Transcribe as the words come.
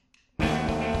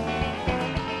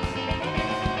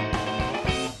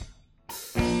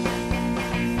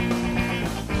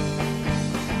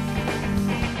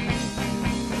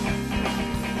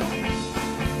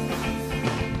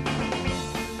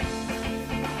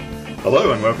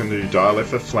Hello and welcome to Dial F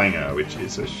for Flanger, which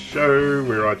is a show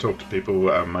where I talk to people.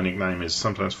 My nickname is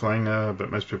sometimes Flanger,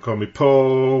 but most people call me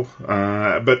Paul.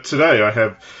 But today I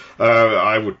have,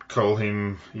 I would call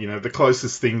him, the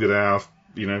closest thing that our,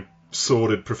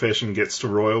 sordid profession gets to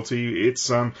royalty.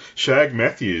 It's Shag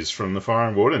Matthews from the Fire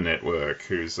and Water Network,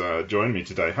 who's joined me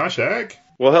today. Hi, Shag.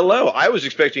 Well, hello. I was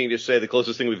expecting you to say the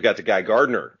closest thing we've got to Guy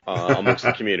Gardner amongst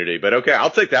the community, but okay,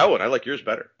 I'll take that one. I like yours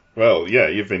better. Well, yeah,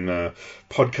 you've been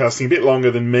podcasting a bit longer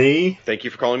than me. Thank you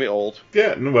for calling me old.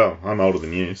 Yeah, well, I'm older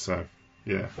than you, so,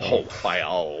 yeah. Oh, by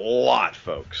a lot,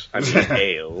 folks. I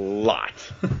mean, a lot.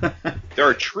 There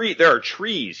are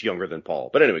trees younger than Paul.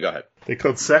 But anyway, go ahead. They're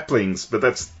called saplings, but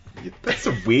that's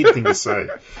a weird thing to say.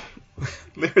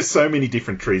 There are so many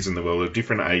different trees in the world of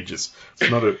different ages. It's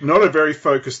not a very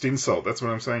focused insult. That's what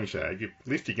I'm saying, Shag. You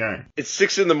lift your game. It's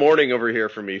 6 a.m. over here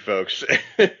for me, folks.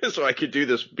 So I could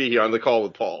be on the call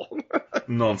with Paul.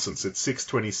 Nonsense. It's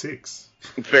 6:26.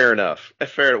 Fair enough.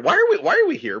 Why are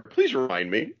we here? Please remind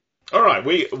me. All right.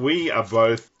 We are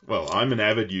both. Well, I'm an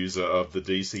avid user of the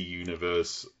DC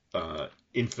Universe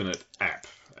Infinite app.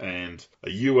 And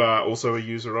you are also a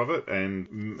user of it,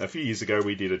 and a few years ago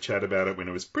we did a chat about it when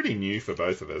it was pretty new for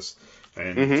both of us,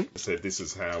 and said this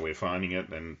is how we're finding it,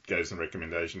 and gave some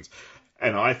recommendations.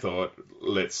 And I thought,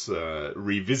 let's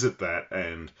revisit that,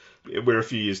 and we're a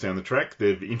few years down the track.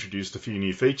 They've introduced a few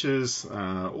new features,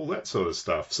 all that sort of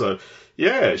stuff. So,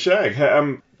 yeah, Shag,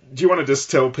 do you want to just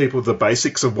tell people the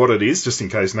basics of what it is, just in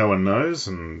case no one knows,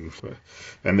 and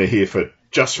they're here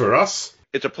just for us?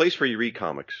 It's a place where you read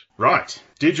comics. Right.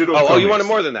 Digital comics. Oh, you wanted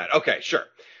more than that. Okay, sure.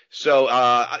 So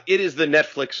it is the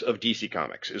Netflix of DC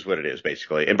Comics is what it is,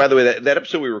 basically. And by the way, that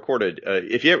episode we recorded,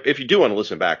 if you do want to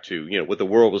listen back to, what the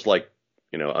world was like,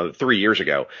 3 years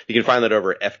ago, you can find that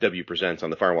over at FW Presents on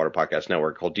the Fire and Water Podcast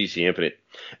Network called DC Infinite.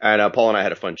 And Paul and I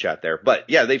had a fun chat there. But,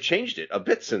 yeah, they've changed it a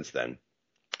bit since then.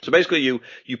 So basically,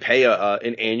 you pay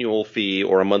an annual fee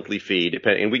or a monthly fee,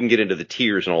 and we can get into the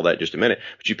tiers and all that in just a minute.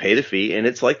 But you pay the fee, and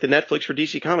it's like the Netflix for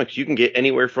DC Comics. You can get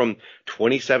anywhere from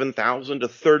 27,000 to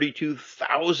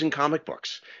 32,000 comic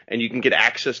books, and you can get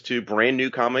access to brand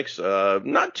new comics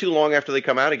not too long after they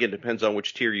come out. Again, depends on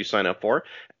which tier you sign up for.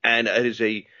 And it is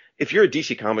if you're a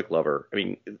DC comic lover, I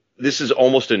mean, this is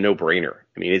almost a no-brainer.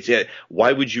 I mean,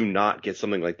 why would you not get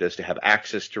something like this to have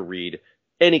access to read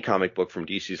any comic book from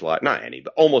DC's not any,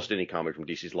 but almost any comic from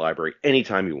DC's library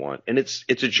anytime you want. And it's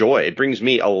a joy. It brings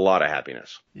me a lot of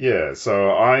happiness. Yeah,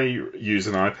 so I use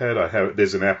an iPad.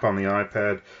 There's an app on the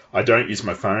iPad. I don't use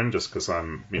my phone just because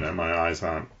my eyes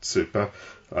aren't super.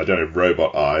 I don't have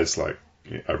robot eyes like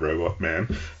a robot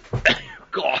man.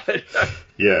 God.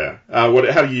 Yeah. How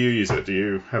do you use it? Do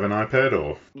you have an iPad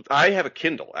or? I have a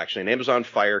Kindle, actually, an Amazon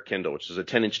Fire Kindle, which is a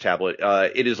 10-inch tablet.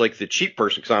 It is like the cheap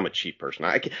person, because I'm a cheap person.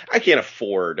 I can't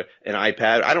afford an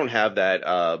iPad. I don't have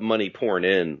that money pouring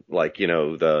in like,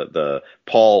 the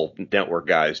Paul Network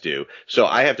guys do. So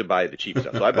I have to buy the cheap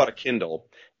stuff. So I bought a Kindle,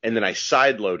 and then I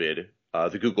sideloaded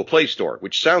the Google Play Store,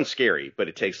 which sounds scary, but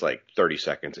it takes like 30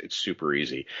 seconds. It's super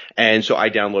easy. And so I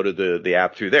downloaded the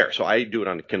app through there. So I do it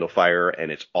on the Kindle Fire, and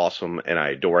it's awesome, and I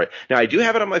adore it. Now, I do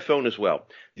have it on my phone as well.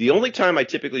 The only time I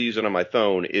typically use it on my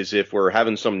phone is if we're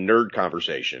having some nerd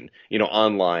conversation,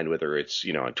 online, whether it's,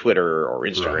 on Twitter or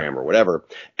Instagram or whatever,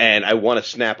 and I want to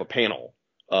snap a panel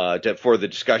for the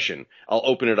discussion. I'll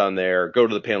open it on there, go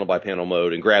to the panel by panel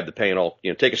mode and grab the panel,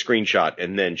 take a screenshot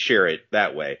and then share it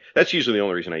that way. That's usually the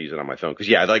only reason I use it on my phone. Cause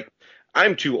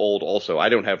I'm too old also. I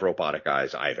don't have robotic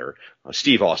eyes either.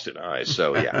 Steve Austin eyes.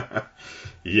 So yeah.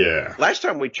 Yeah. Last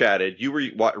time we chatted, you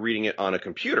were reading it on a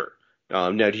computer.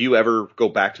 Now, do you ever go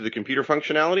back to the computer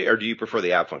functionality or do you prefer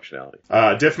the app functionality?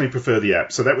 Definitely prefer the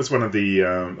app. So that was one of the,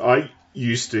 I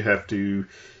used to have to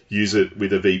use it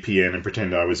with a VPN and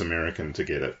pretend I was American to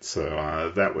get it.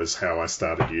 So that was how I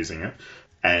started using it.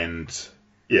 And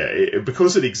yeah,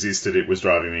 because it existed, it was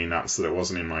driving me nuts that it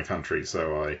wasn't in my country.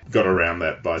 So I got around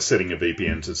that by setting a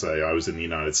VPN to say I was in the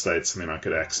United States, and then I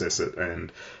could access it,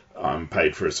 and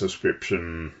paid for a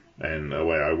subscription, and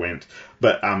away I went.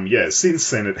 But since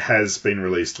then it has been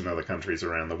released in other countries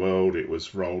around the world. It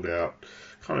was rolled out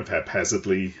kind of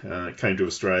haphazardly. It came to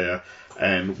Australia.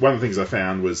 And one of the things I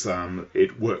found was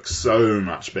it works so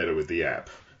much better with the app.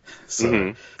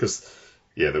 So, because,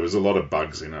 there was a lot of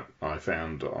bugs in it I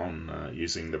found on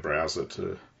using the browser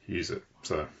to use it.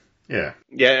 So, yeah.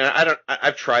 Yeah, and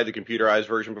I've tried the computerized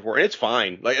version before, and it's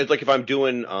fine. Like if I'm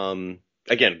doing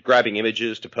again, grabbing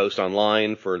images to post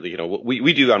online for the,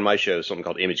 we do on my show something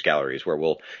called image galleries where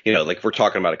we'll, like if we're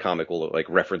talking about a comic, we'll like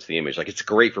reference the image. Like it's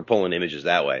great for pulling images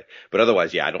that way. But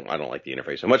otherwise, I don't like the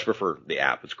interface. I much prefer the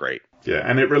app. It's great. Yeah,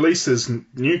 and it releases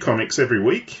new comics every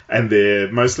week, and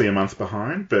they're mostly a month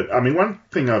behind. But, I mean, one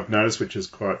thing I've noticed, which is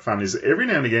quite fun, is every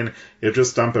now and again, you'll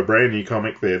just dump a brand new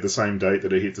comic there the same date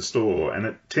that it hit the store, and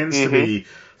it tends to be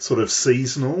sort of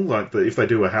seasonal, like if they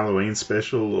do a Halloween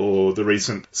special, or the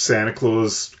recent Santa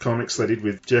Claus comics they did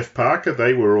with Jeff Parker,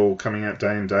 they were all coming out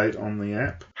day and date on the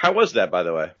app. How was that, by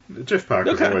the way? Jeff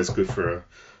Parker's always good for a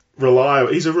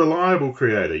reliable. He's a reliable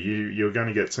creator. You're going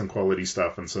to get some quality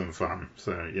stuff and some fun.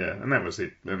 So yeah, and that was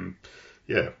it. And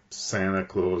yeah, Santa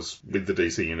Claus with the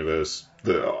DC universe,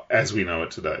 as we know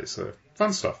it today. So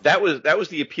fun stuff. That was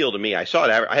the appeal to me. I saw it.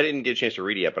 I didn't get a chance to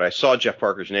read it yet, but I saw Jeff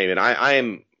Parker's name,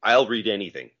 and I'll read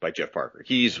anything by Jeff Parker.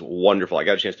 He's wonderful. I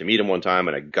got a chance to meet him one time,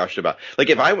 and I gushed about,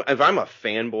 like, if I'm a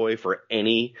fanboy for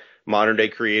any modern day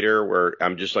creator where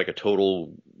I'm just like a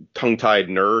total tongue-tied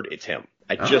nerd, it's him.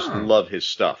 I just love his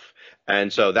stuff.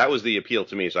 And so that was the appeal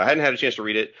to me. So I hadn't had a chance to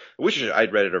read it. I wish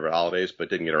I'd read it over the holidays, but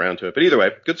didn't get around to it. But either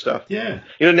way, good stuff. Yeah.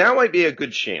 Now might be a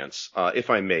good chance, if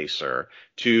I may, sir,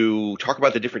 to talk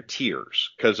about the different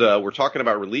tiers, because we're talking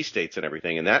about release dates and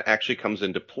everything, and that actually comes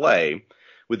into play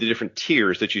with the different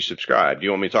tiers that you subscribe. Do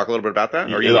you want me to talk a little bit about that?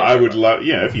 Yeah, I would love,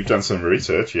 if you've done some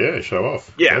research, show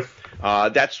off. Yeah.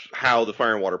 That's how the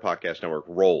Fire and Water Podcast Network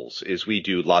rolls, is we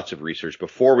do lots of research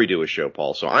before we do a show,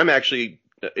 Paul. So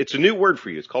it's a new word for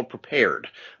you. It's called prepared.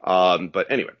 But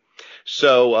anyway,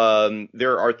 so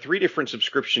there are 3 different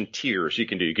subscription tiers you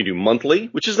can do. You can do monthly,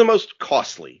 which is the most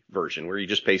costly version, where you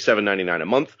just pay $7.99 a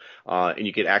month, and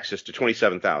you get access to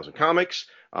 27,000 comics,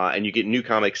 and you get new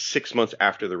comics 6 months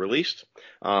after they're released.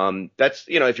 That's,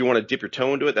 if you want to dip your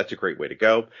toe into it, that's a great way to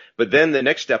go. But then the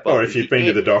next step up. Or if you've been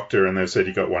to the doctor and they've said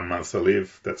you've got 1 month to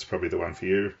live, that's probably the one for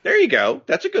you. There you go.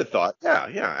 That's a good thought.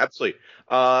 Yeah, absolutely.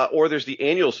 Or there's the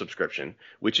annual subscription,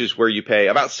 which is where you pay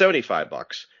about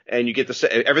 $75 and you get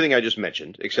everything I just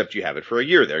mentioned, except you have it for a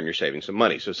year there and you're saving some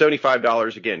money. So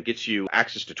 $75 again gets you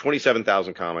access to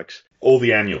 27,000 comics. All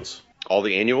the annuals. All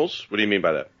the annuals? What do you mean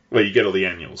by that? Well, you get all the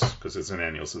annuals because it's an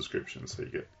annual subscription, so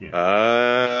you get.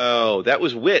 Oh, that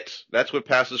was WIT. That's what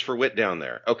passes for WIT down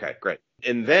there. Okay, great.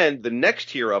 And then the next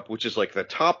tier up, which is like the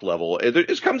top level,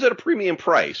 it comes at a premium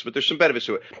price, but there's some benefits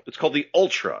to it. It's called the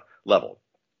Ultra level,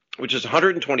 which is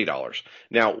 $120.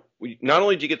 Now, not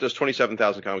only do you get those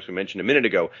 27,000 comics we mentioned a minute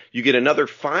ago, you get another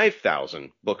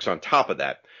 5,000 books on top of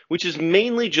that, which is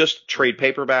mainly just trade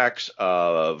paperbacks,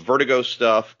 Vertigo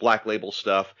stuff, Black Label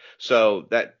stuff. So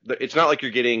that it's not like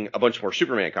you're getting a bunch more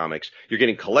Superman comics. You're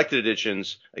getting collected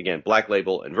editions, again, Black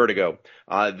Label and Vertigo.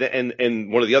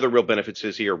 And one of the other real benefits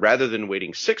is here, rather than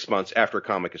waiting 6 months after a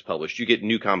comic is published, you get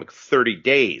new comic 30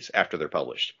 days after they're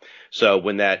published. So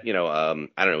when that,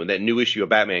 when that new issue of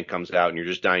Batman comes out and you're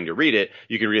just dying to read it,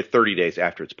 you can read it 30 days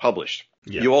after it's published.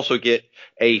 Yeah. You also get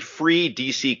a free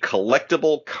DC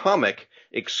collectible comic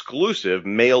exclusive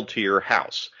mailed to your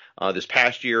house. This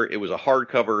past year, it was a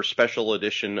hardcover special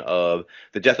edition of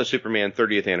the Death of Superman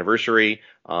 30th anniversary.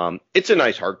 It's a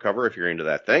nice hardcover if you're into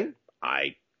that thing.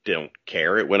 I don't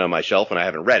care. It went on my shelf and I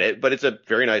haven't read it, but it's a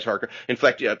very nice hardcover. In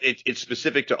fact, it's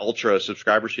specific to Ultra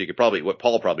subscribers, so you could probably, what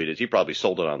Paul probably did, he probably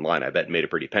sold it online. I bet and made a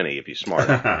pretty penny if he's smart.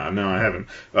 No, I haven't.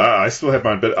 I still have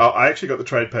mine, but I actually got the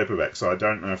trade paperback, so I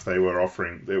don't know if they were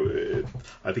offering.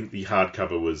 I think the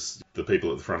hardcover was the people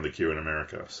at the front of the queue in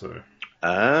America. So.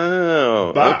 Oh,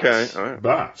 okay. All right.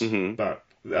 But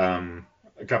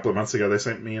a couple of months ago they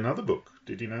sent me another book.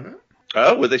 Did you know that?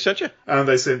 Oh, what they sent you?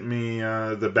 They sent me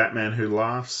the Batman Who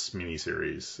Laughs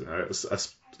miniseries,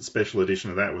 a special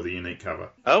edition of that with a unique cover.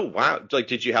 Oh, wow. Like,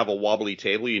 did you have a wobbly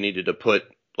table you needed to put,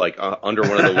 like, under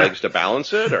one of the legs to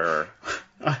balance it, or?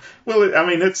 Well, I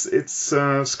mean, it's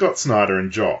Scott Snyder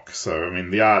and Jock, so, I mean,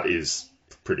 the art is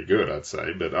pretty good, I'd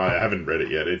say, but I haven't read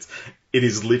it yet. It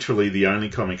is literally the only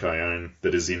comic I own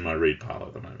that is in my read pile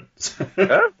at the moment.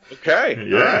 Oh, okay.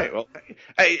 Yeah. All right. Well,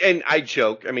 and I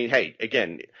joke. I mean, hey,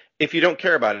 again, if you don't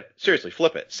care about it, seriously,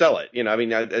 flip it, sell it.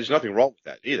 There's nothing wrong with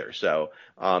that either. So,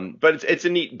 but it's a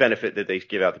neat benefit that they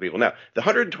give out to people. Now, the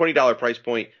 $120 price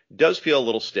point does feel a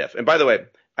little stiff. And by the way,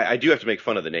 I do have to make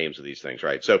fun of the names of these things,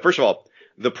 right? So first of all,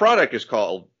 the product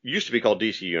used to be called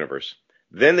DC Universe.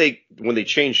 Then when they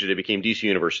changed it, it became DC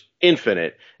Universe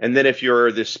Infinite. And then if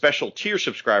you're this special tier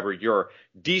subscriber, you're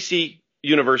DC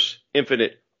Universe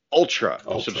Infinite Ultra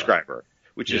subscriber,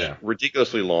 which is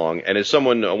ridiculously long. And as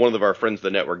someone, one of our friends of the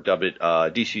network dubbed it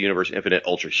DC Universe Infinite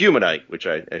Ultra Humanite, which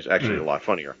is actually a lot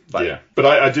funnier. But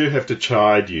I do have to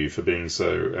chide you for being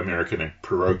so American and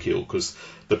parochial, because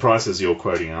the prices you're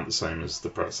quoting aren't the same as the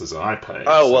prices I pay.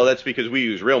 Oh, well, that's because we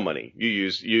use real money. You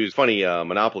use funny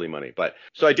Monopoly money. But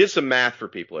so I did some math for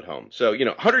people at home. So,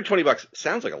 $120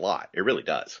 sounds like a lot. It really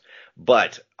does.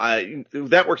 But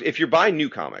that works. If you buy new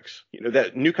comics,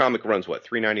 that new comic runs what,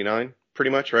 $3.99? Pretty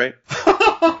much, right?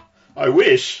 I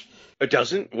wish. It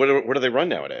doesn't? What do they run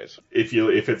nowadays? If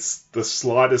it's the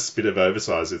slightest bit of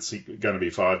oversize, it's going to be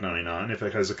 $5.99. If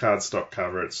it has a cardstock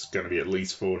cover, it's going to be at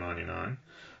least $4.99.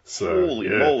 So, holy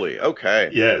moly!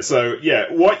 Okay. Yeah. So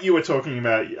what you were talking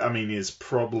about, I mean, is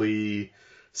probably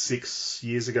 6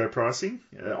 years ago pricing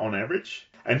on average,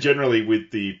 and generally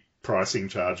with the pricing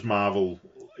charge, Marvel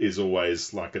is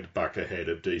always like a buck ahead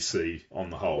of DC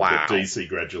on the whole. Wow. But DC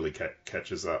gradually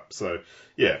catches up. So,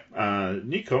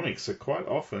 new comics are quite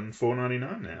often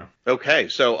 $4.99 now. Okay,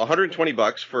 so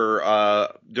 $120 for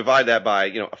divide that by,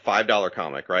 a $5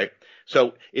 comic, right?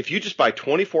 So if you just buy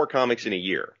 24 comics in a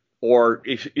year, or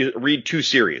if you read 2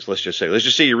 series, let's just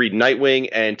say you read Nightwing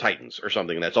and Titans or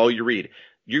something, and that's all you read,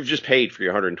 you've just paid for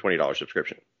your $120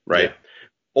 subscription, right? Yeah.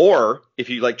 Or if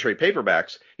you like trade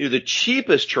paperbacks, the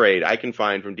cheapest trade I can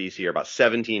find from DC are about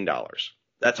 $17.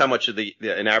 That's how much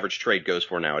an average trade goes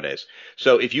for nowadays.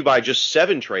 So if you buy just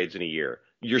 7 trades in a year,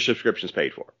 your subscription's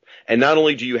paid for. And not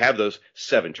only do you have those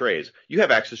 7 trades, you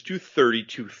have access to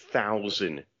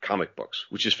 32,000 comic books,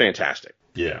 which is fantastic.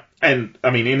 Yeah. And,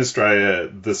 I mean, in Australia,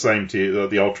 the same tier,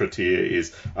 the Ultra tier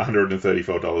is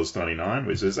 $134.99,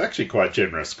 which is actually quite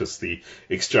generous because the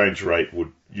exchange rate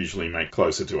would usually make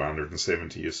closer to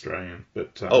 170 Australian.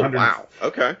 But, wow.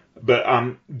 Okay.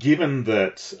 But given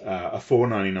that a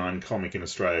 $4.99 comic in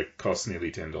Australia costs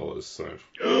nearly $10, so...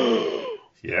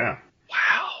 yeah.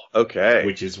 Wow. Okay.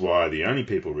 Which is why the only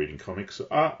people reading comics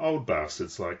are old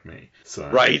bastards like me. So.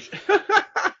 Right.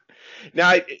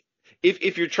 Now,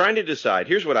 if you're trying to decide,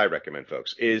 here's what I recommend,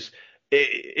 folks, is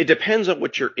it depends on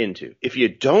what you're into. If you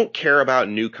don't care about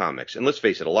new comics, and let's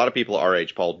face it, a lot of people our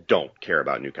age, Paul, don't care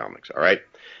about new comics, all right?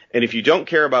 And if you don't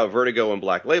care about Vertigo and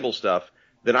Black Label stuff,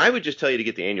 then I would just tell you to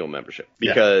get the annual membership,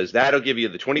 because that'll give you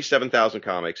the 27,000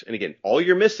 comics. And again, all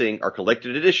you're missing are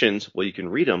collected editions. Well, you can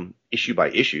read them issue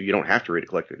by issue. You don't have to read a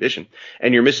collected edition.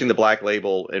 And you're missing the Black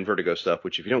Label and Vertigo stuff,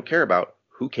 which if you don't care about,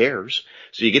 who cares?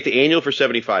 So you get the annual for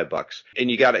 $75,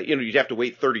 and you have to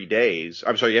wait 30 days.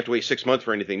 I'm sorry, you have to wait 6 months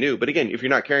for anything new. But again, if you're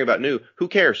not caring about new, who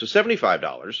cares? So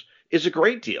 $75 is a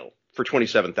great deal for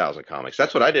 27,000 comics.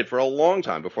 That's what I did for a long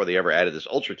time before they ever added this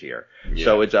Ultra tier. Yeah.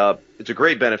 So it's a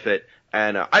great benefit.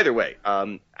 And either way,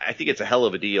 I think it's a hell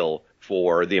of a deal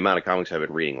for the amount of comics I've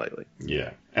been reading lately.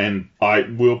 Yeah. And I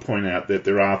will point out that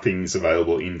there are things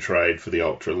available in trade for the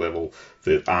Ultra level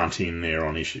that aren't in there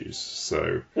on issues.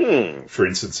 So, for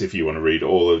instance, if you want to read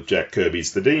all of Jack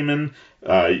Kirby's The Demon,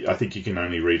 I think you can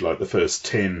only read like the first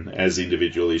 10 as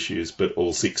individual issues, but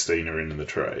all 16 are in the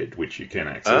trade, which you can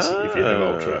access if you have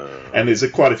Ultra. And there's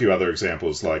quite a few other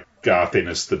examples, like Garth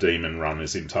Ennis' The Demon run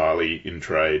is entirely in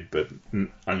trade, but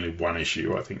only one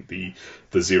issue. I think the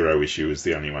Zero issue is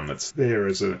the only one that's there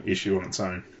as an issue on its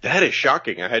own. That is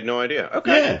shocking. I had no idea.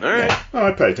 Okay. Yeah. All right. Yeah. Oh,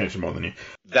 I pay attention more than you.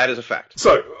 That is a fact.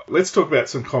 So let's talk about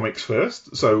some comics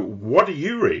first. So what do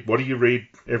you read? What do you read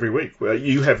every week? Well,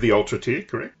 you have the Ultra tier,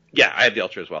 correct? Yeah, I have the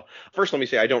Ultra as well. First, let me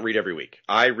say I don't read every week.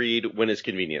 I read when it's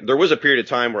convenient. There was a period of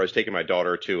time where I was taking my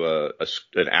daughter to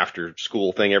an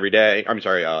after-school thing every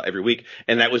week,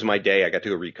 and that was my day. I got to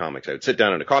go read comics. I would sit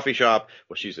down in a coffee shop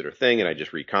while she's at her thing, and I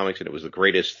just read comics, and it was the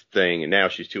greatest thing, and now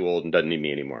she's too old and doesn't need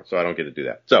me anymore, so I don't get to do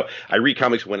that. So I read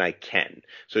comics when I can.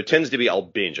 So it tends to be I'll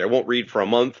binge. I won't read for a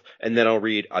month, and then I'll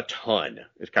read a ton,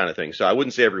 this kind of thing. So I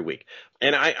wouldn't say every week.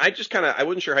 And I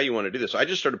wasn't sure how you want to do this. So I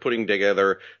just started putting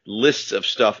together lists of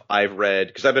stuff I've read,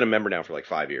 because I've been a member now for like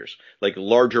 5 years, like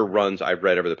larger runs I've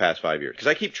read over the past 5 years. Because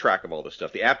I keep track of all this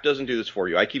stuff. The app doesn't do this for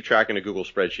you. I keep track in a Google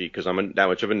spreadsheet because I'm that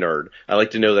much of a nerd. I like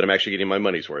to know that I'm actually getting my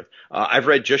money's worth. I've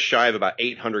read just shy of about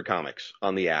 800 comics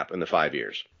on the app in the 5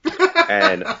 years.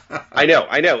 And I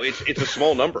know, it's a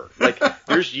small number. Like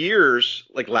there's years,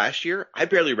 like last year, I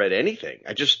barely read anything.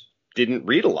 I just didn't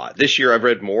read a lot. This year I've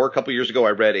read more. A couple years ago I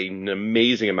read an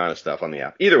amazing amount of stuff on the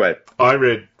app. Either way. I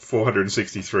read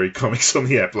 463 comics on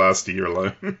the app last year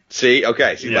alone. See?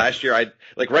 Okay. Last year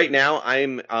right now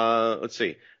I'm, let's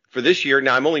see. For this year,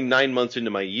 now I'm only 9 months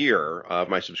into my year,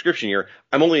 my subscription year.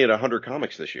 I'm only at 100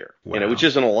 comics this year, wow. Which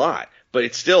isn't a lot. but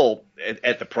it's still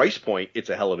at the price point, it's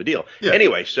a hell of a deal. Yeah.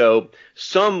 Anyway, so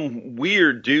some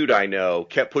weird dude I know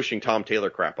kept pushing Tom Taylor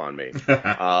crap on me.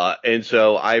 And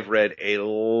so I've read a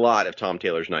lot of Tom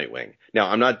Taylor's Nightwing. Now,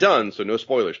 I'm not done, so no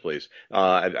spoilers, please.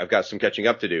 I've got some catching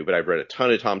up to do, but I've read a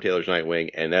ton of Tom Taylor's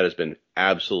Nightwing, and that has been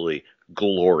absolutely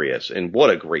glorious. And what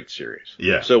a great series.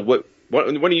 Yeah. So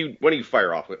when do you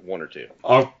fire off with one or two?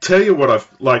 I'll tell you what I've,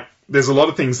 like, there's a lot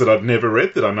of things that I've never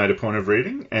read that I made a point of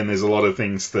reading, and there's a lot of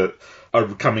things that are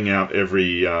coming out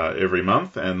every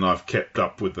month, and I've kept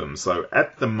up with them. So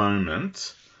at the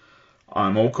moment,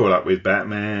 I'm all caught up with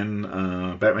Batman,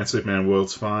 Batman Superman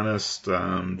World's Finest,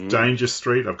 Danger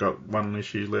Street. I've got one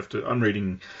issue left. I'm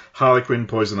reading Harley Quinn,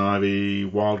 Poison Ivy,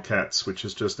 Wildcats, which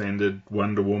has just ended,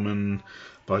 Wonder Woman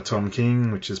by Tom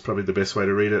King, which is probably the best way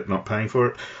to read it, not paying for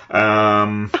it.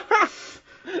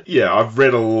 Yeah, I've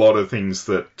read a lot of things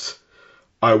that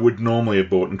I would normally have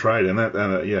bought and trade, and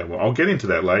well, I'll get into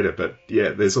that later, but yeah,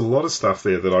 there's a lot of stuff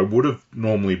there that I would have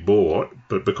normally bought,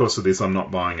 but because of this, I'm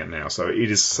not buying it now, so it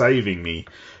is saving me.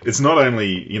 It's not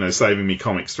only, saving me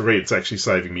comics to read, it's actually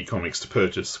saving me comics to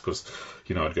purchase, because,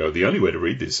 I'd go, the only way to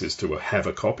read this is to have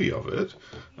a copy of it,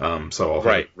 so I'll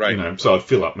have, so I'd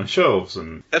fill up my shelves.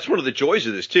 And that's one of the joys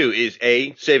of this, too, is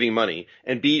A, saving money,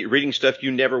 and B, reading stuff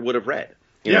you never would have read.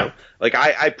 You know, like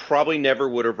I probably never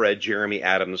would have read Jeremy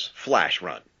Adams' Flash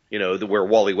run, where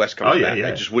Wally West comes back.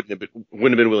 I just wouldn't have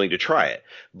been willing to try it.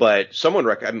 But someone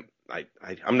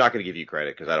I'm not going to give you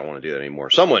credit because I don't want to do that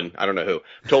anymore. Someone, I don't know who,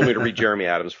 told me to read Jeremy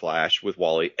Adams' Flash with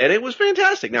Wally, and it was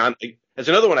fantastic. Now, there's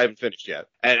another one I haven't finished yet,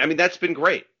 and I mean that's been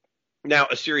great. Now,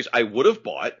 a series I would have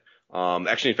bought,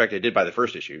 actually, in fact, I did buy the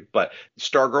first issue, but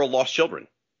Stargirl Lost Children.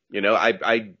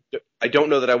 I don't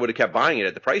know that I would have kept buying it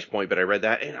at the price point, but I read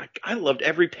that, and I loved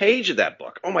every page of that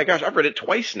book. Oh, my gosh, I've read it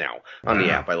twice now on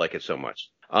the app. I like it so much.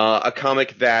 A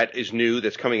comic that is new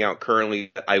that's coming out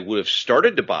currently that I would have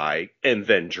started to buy and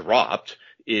then dropped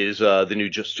is the new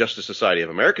Justice Society of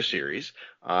America series.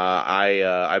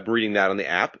 I'm reading that on the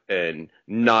app and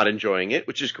not enjoying it,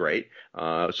 which is great.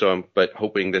 But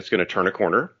hoping that's going to turn a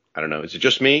corner. I don't know. Is it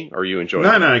just me, or are you enjoying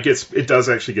it? No, it does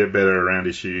actually get better around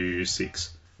issue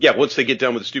 6. Yeah, once they get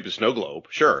done with the stupid snow globe,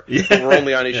 sure. Yeah. We're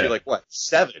only on issue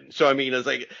 7. So I mean, it's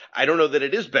like I don't know that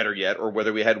it is better yet, or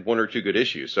whether we had one or two good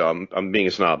issues. So I'm being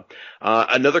a snob.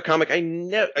 Another comic I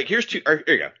never here's two. Here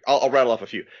you go. I'll rattle off a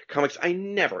few comics I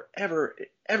never ever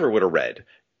would have read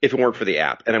if it weren't for the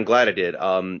app, and I'm glad I did.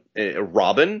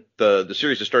 Robin, the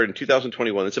series that started in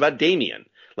 2021. It's about Damian.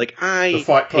 The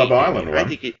Fight Club Island one. I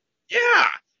think yeah.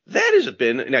 That has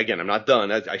been, and again, I'm not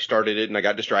done. I started it and I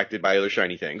got distracted by other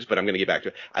shiny things, but I'm going to get back to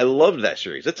it. I loved that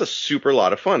series. It's a super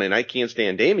lot of fun, and I can't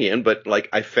stand Damian, but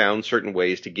I found certain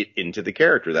ways to get into the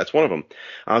character. That's one of them.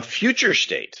 Future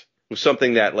State was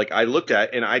something that I looked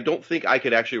at, and I don't think I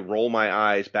could actually roll my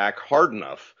eyes back hard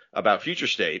enough about Future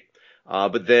State.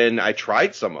 But then I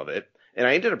tried some of it, and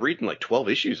I ended up reading 12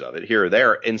 issues of it here or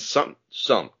there, and some,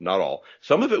 not all.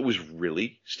 Some of it was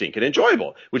really stinking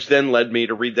enjoyable, which then led me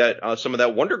to read some of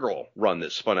that Wonder Girl run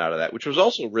that spun out of that, which was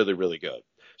also really, really good.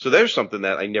 So there's something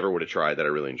that I never would have tried that I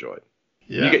really enjoyed.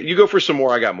 Yeah. You go for some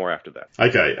more. I got more after that.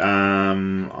 Okay.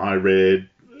 I read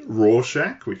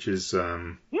Rorschach, which is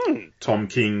Tom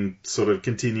King sort of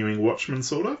continuing Watchmen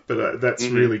sort of, but that's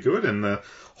really good, and the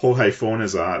Jorge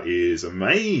Fornes art is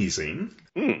amazing.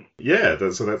 Yeah,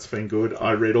 so that's been good.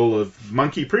 I read all of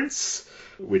Monkey Prince,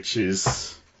 which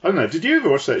is, I don't know, did you ever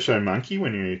watch that show Monkey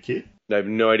when you were a kid? I have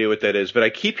no idea what that is, but I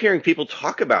keep hearing people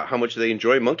talk about how much they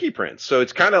enjoy Monkey Prince, so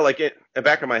it's kind of in the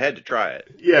back of my head to try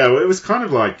it. Yeah, well, it was kind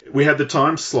of like, we had the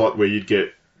time slot where you'd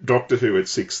get Doctor Who at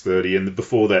 6:30, and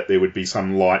before that there would be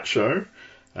some light show.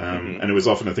 And it was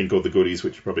often a thing called The Goodies,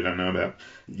 which you probably don't know about.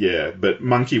 Yeah, but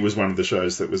Monkey was one of the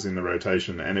shows that was in the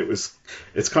rotation, and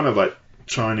it's kind of like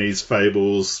Chinese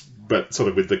fables, but sort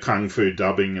of with the kung fu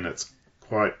dubbing, and it's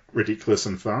quite ridiculous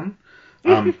and fun.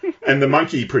 And the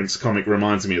Monkey Prince comic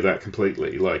reminds me of that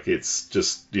completely. It's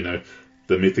just, the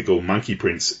mythical Monkey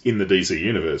Prince in the DC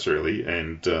universe, really,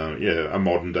 and a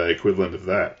modern day equivalent of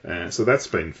that. So that's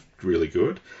been really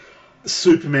good.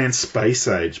 Superman Space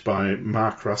Age by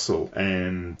Mark Russell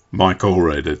and Mike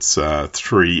Allred. It's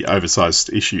 3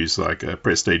 oversized issues, like a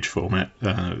prestige format.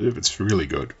 It's really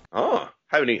good. Oh,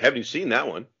 haven't seen that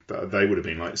one. They would have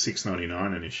been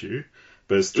 $6.99 an issue,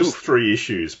 but it's just 3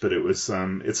 issues. But it was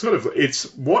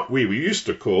it's what we used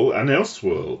to call an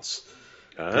Elseworlds.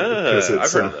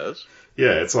 I've heard of those.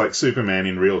 Yeah, it's like Superman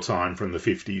in real time from the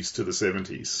 50s to the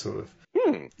 70s, sort of.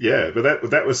 Yeah,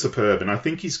 but that was superb, and I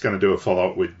think he's going to do a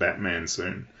follow-up with Batman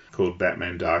soon, called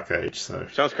Batman Dark Age. So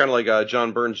sounds kind of like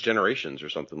John Byrne's Generations or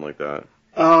something like that.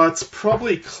 It's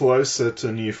probably closer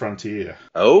to New Frontier.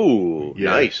 Oh,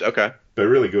 yeah. Nice. Okay. but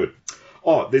really good.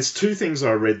 Oh, there's two things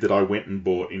I read that I went and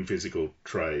bought in physical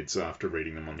trades after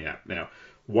reading them on the app. Now,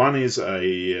 one is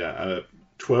a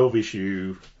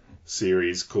 12-issue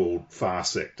series called Far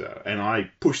Sector, and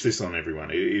I push this on everyone.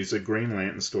 It is a Green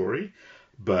Lantern story,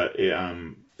 but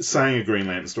saying a Green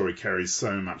Lantern story carries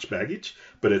so much baggage,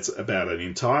 but it's about an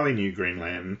entirely new Green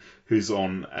Lantern who's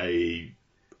on a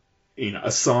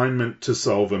assignment to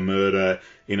solve a murder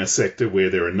in a sector where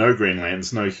there are no Green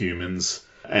Lanterns, no humans,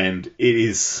 and it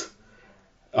is...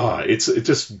 it's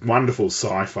just wonderful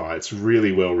sci-fi. It's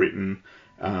really well written.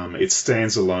 It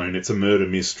stands alone. It's a murder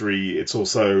mystery. It's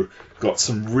also got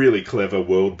some really clever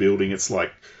world building. It's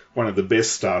like one of the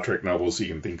best Star Trek novels you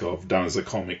can think of, done as a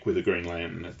comic with a Green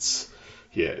Lantern. It's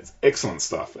excellent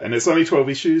stuff. And it's only 12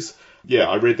 issues. Yeah,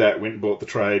 I read that, went and bought the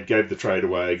trade, gave the trade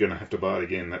away, going to have to buy it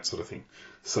again, that sort of thing.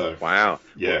 So wow,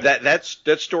 yeah,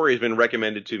 that story has been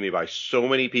recommended to me by so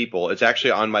many people. It's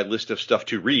actually on my list of stuff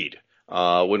to read.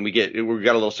 When we've got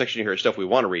a little section here of stuff we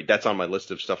want to read, that's on my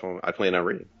list of stuff I plan on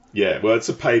reading. Yeah, well, it's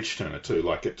a page turner too.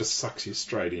 Like, it just sucks you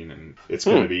straight in, and it's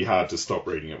going to be hard to stop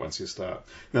reading it once you start.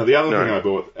 Now, the other thing I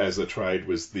bought as a trade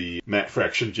was the Matt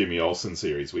Fraction Jimmy Olsen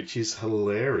series, which is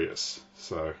hilarious.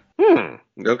 So,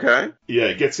 okay. Yeah,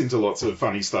 it gets into lots of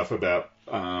funny stuff about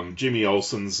Jimmy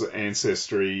Olsen's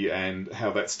ancestry and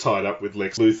how that's tied up with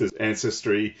Lex Luthor's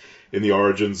ancestry in the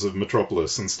origins of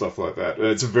Metropolis and stuff like that.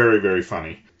 It's very, very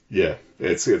funny. Yeah,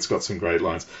 it's got some great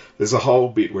lines. There's a whole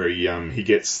bit where he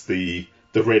gets the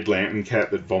Red Lantern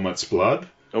cat that vomits blood.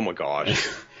 Oh my gosh.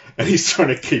 And he's trying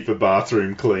to keep a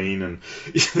bathroom clean, and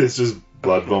there's just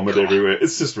blood vomit everywhere.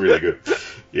 It's just really good.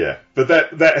 Yeah, but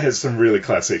that has some really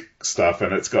classic stuff,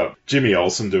 and it's got Jimmy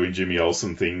Olsen doing Jimmy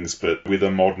Olsen things, but with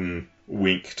a modern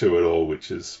wink to it all,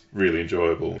 which is really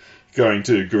enjoyable. Going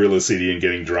to Gorilla City and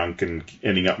getting drunk and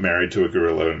ending up married to a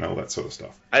gorilla and all that sort of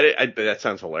stuff. That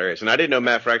sounds hilarious. And I didn't know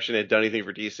Matt Fraction had done anything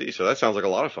for DC, so that sounds like a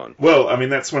lot of fun. Well, I mean,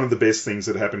 that's one of the best things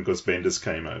that happened because Bendis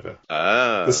came over.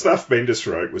 The stuff Bendis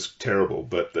wrote was terrible,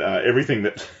 but everything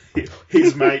that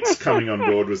his mates coming on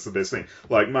board was the best thing.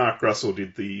 Like Mark Russell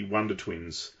did the Wonder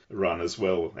Twins run as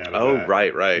well out of that.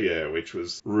 Right. Yeah, which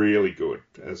was really good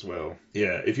as well.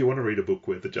 Yeah, if you want to read a book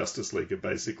where the Justice League are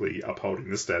basically upholding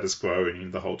the status quo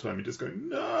and the whole time you're just going,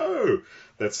 no,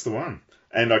 that's the one.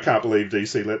 And I can't believe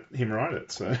DC let him write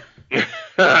it, so...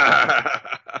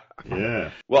 Yeah.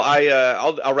 Well,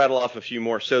 I'll rattle off a few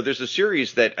more. So there's a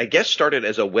series that I guess started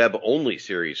as a web-only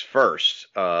series first,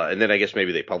 and then I guess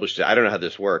maybe they published it. I don't know how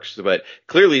this works, but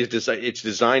clearly it's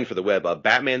designed for the web.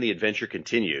 Batman: The Adventure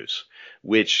Continues,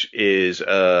 which is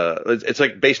it's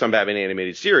like based on Batman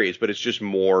animated series, but it's just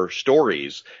more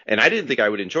stories. And I didn't think I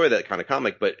would enjoy that kind of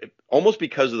comic, but almost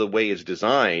because of the way it's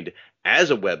designed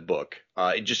as a web book,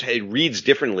 it reads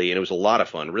differently, and it was a lot of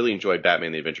fun. Really enjoyed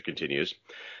Batman: The Adventure Continues.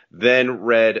 Then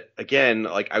read again,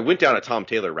 like I went down a Tom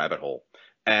Taylor rabbit hole,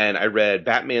 and I read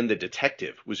Batman the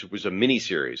Detective, was a mini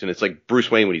series, and it's like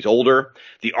Bruce Wayne when he's older.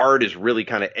 The art is really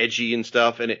kind of edgy and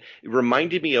stuff, and it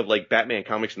reminded me of like Batman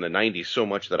comics in the 90s so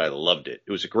much that I loved it.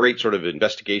 It was a great sort of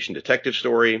investigation detective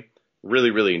story.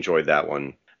 Really, really enjoyed that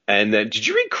one. And then, did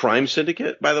you read Crime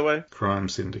Syndicate, by the way? Crime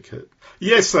Syndicate.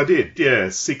 Yes, I did. Yeah,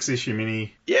 6-issue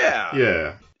mini. Yeah.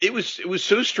 Yeah. It was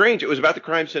so strange. It was about the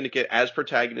Crime Syndicate as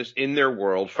protagonists in their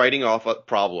world, fighting off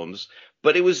problems.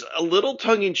 But it was a little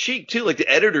tongue-in-cheek, too. Like, the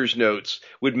editor's notes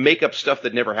would make up stuff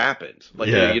that never happened. Like,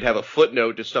 you'd have a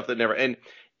footnote to stuff that never... And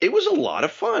it was a lot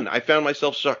of fun. I found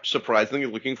myself surprisingly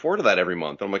looking forward to that every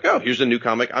month. I'm like, oh, here's a new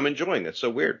comic I'm enjoying. That's so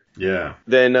weird. Yeah.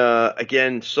 Then,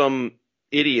 again, some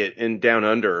idiot in Down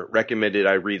Under recommended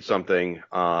I read something,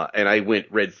 and I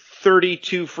read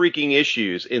 32 freaking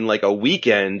issues in like a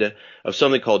weekend of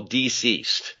something called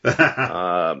Deceased.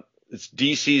 It's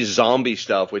DC's zombie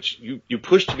stuff, which you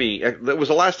pushed me. That was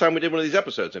the last time we did one of these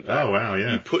episodes, in fact. Oh, wow,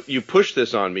 yeah. You pushed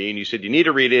this on me, and you said, you need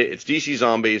to read it. It's DC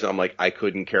Zombies. I'm like, I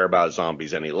couldn't care about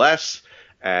zombies any less.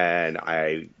 And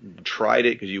I tried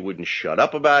it because you wouldn't shut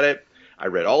up about it. I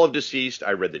read all of Deceased.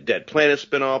 I read the Dead Planet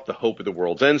spinoff, the Hope of the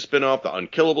World's End spinoff, the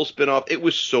Unkillable spinoff. It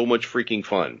was so much freaking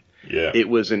fun. Yeah. It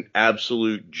was an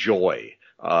absolute joy.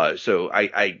 So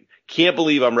I can't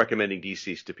believe I'm recommending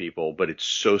Deceased to people, but it's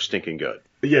so stinking good.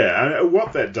 Yeah, and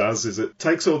what that does is it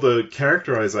takes all the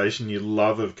characterization you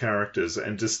love of characters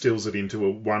and distills it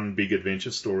into one big adventure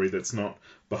story that's not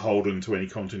beholden to any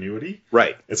continuity.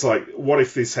 Right. It's like, what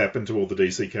if this happened to all the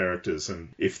DC characters, and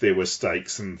if there were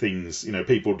stakes and things,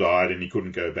 people died and you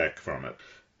couldn't go back from it.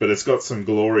 But it's got some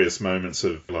glorious moments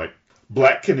of, like,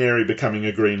 Black Canary becoming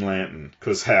a Green Lantern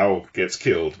because Hal gets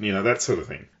killed, that sort of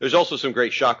thing. There's also some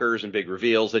great shockers and big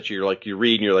reveals that you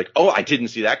read and you're like, oh, I didn't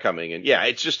see that coming. And yeah,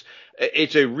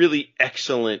 it's a really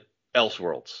excellent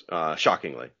Elseworlds,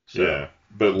 shockingly. So. Yeah,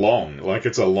 but long. Like,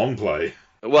 it's a long play.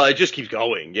 Well, it just keeps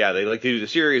going. Yeah, they like to do the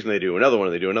series and they do another one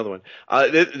and they do another one.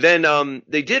 Then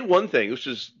they did one thing, which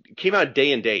came out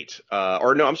day and date.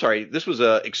 Or no, I'm sorry, this was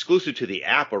exclusive to the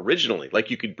app originally. Like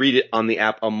you could read it on the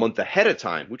app a month ahead of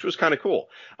time, which was kind of cool.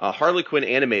 Harley Quinn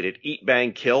animated Eat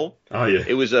Bang Kill. Oh yeah.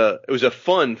 It was a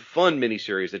fun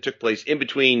miniseries that took place in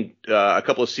between a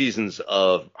couple of seasons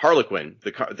of Harley Quinn,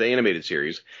 the animated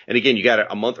series. And again, you got it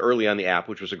a month early on the app,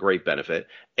 which was a great benefit.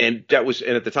 And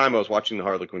at the time I was watching the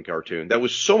Harley Quinn cartoon. That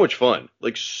was so much fun.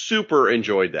 Like super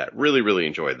enjoyed that. Really, really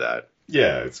enjoyed that.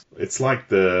 Yeah, it's like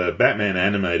the Batman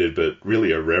animated, but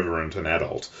really irreverent and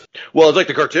adult. Well, it's like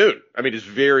the cartoon. I mean, it's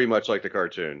very much like the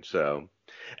cartoon. So,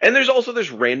 and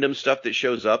there's random stuff that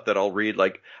shows up that I'll read.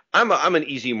 Like I'm an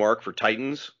easy mark for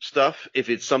Titans stuff if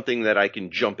it's something that I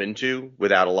can jump into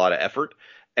without a lot of effort.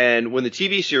 And when the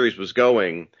TV series was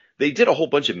going, they did a whole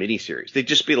bunch of miniseries. They'd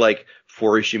just be like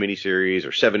 4-issue miniseries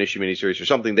or 7-issue miniseries or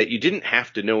something that you didn't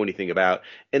have to know anything about,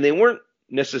 and they weren't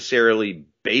necessarily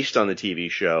based on the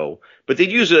TV show, but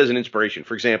they'd use it as an inspiration.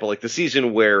 For example, like the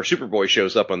season where Superboy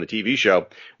shows up on the TV show,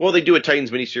 well, they do a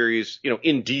Titans miniseries,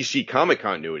 in DC comic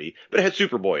continuity, but it had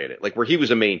Superboy in it, like where he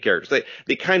was a main character. So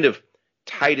they kind of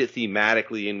tied it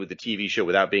thematically in with the TV show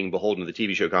without being beholden to the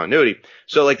TV show continuity.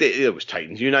 So like it was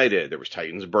Titans United, there was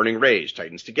Titans Burning Rage,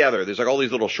 Titans Together. There's like all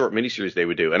these little short miniseries they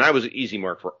would do. And I was an easy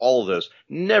mark for all of those.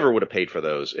 Never would have paid for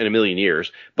those in a million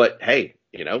years. But hey,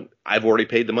 I've already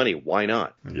paid the money. Why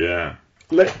not? Yeah.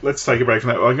 Let's take a break from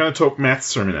that. I'm going to talk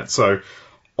maths for a minute. So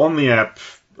on the app,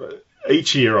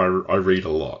 each year I read a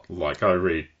lot. Like I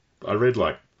read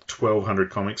like 1,200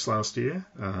 comics last year.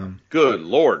 Good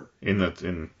Lord.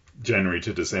 In January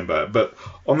to December. But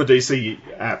on the DC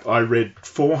app, I read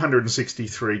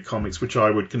 463 comics, which I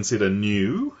would consider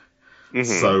new. Mm-hmm.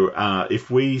 So if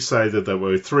we say that they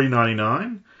were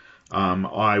 $3.99,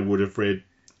 I would have read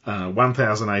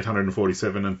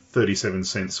 1,847 and 37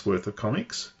 cents worth of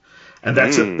comics. And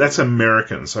that's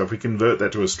American. So if we convert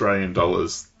that to Australian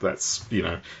dollars, that's,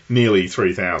 nearly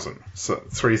 $3,000. So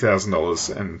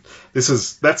 $3,000. And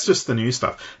that's just the new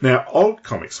stuff. Now, old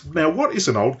comics. Now, what is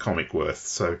an old comic worth?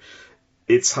 So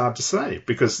it's hard to say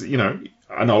because,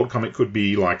 an old comic could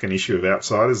be like an issue of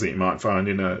Outsiders that you might find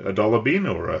in a dollar bin,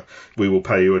 or we will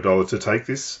pay you $1 to take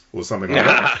this, or something like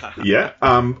that. Yeah.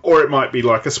 Or it might be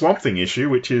like a Swamp Thing issue,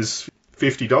 which is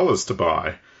 $50 to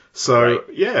buy. So, right.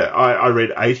 Yeah, I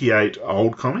read 88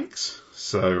 old comics.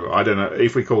 So, I don't know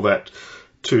if we call that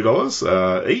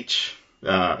 $2 each.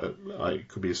 It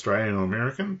could be Australian or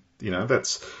American.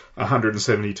 That's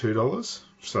 $172.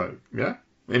 So, yeah.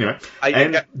 Anyway,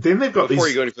 then they've got before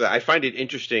you go into that, I find it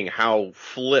interesting how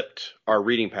flipped our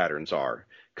reading patterns are.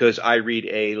 Because I read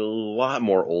a lot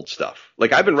more old stuff.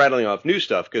 Like, I've been rattling off new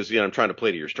stuff because, I'm trying to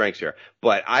play to your strengths here.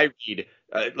 But I read,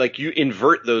 like, you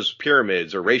invert those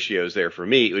pyramids or ratios there for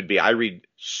me, it would be I read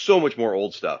so much more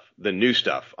old stuff than new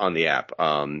stuff on the app.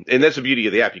 And that's the beauty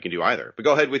of the app. You can do either. But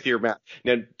go ahead with your map.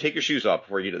 Now, take your shoes off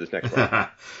before you get to this next one.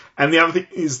 And the other thing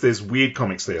is there's weird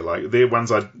comics there. Like, they're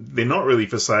ones they're not really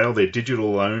for sale. They're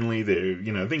digital only.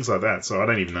 They're, things like that. So I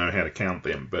don't even know how to count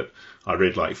them. But I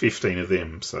read like 15 of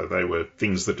them. So they were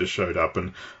things that just showed up.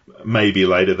 And maybe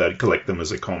later they'd collect them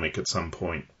as a comic at some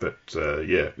point. But,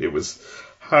 it was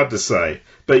hard to say.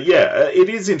 But, it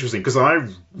is interesting because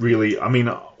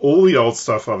all the old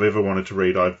stuff I've ever wanted to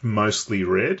read, I've mostly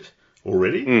read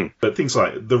already. But things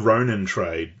like the Ronin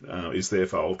trade is there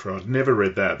for Ultra. I've never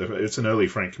read that. It's an early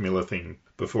Frank Miller thing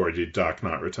before I did Dark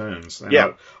Knight Returns. And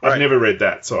I've never read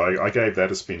that, so I gave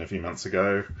that a spin a few months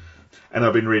ago. And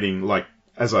I've been reading, like,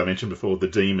 as I mentioned before, The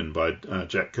Demon by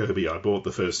Jack Kirby. I bought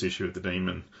the first issue of The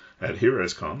Demon at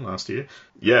HeroesCon last year.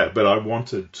 Yeah, but I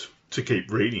wanted to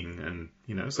keep reading, and,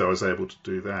 so I was able to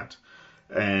do that.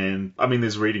 And,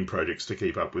 there's reading projects to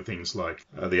keep up with things like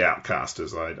The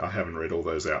Outcasters. I haven't read all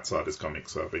those Outsiders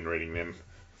comics, so I've been reading them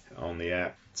on the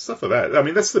app. Stuff like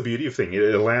that. That's the beauty of thing.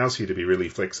 It allows you to be really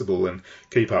flexible and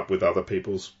keep up with other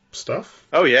people's stuff.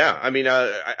 Oh, yeah.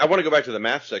 I want to go back to the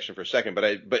math section for a second,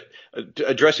 but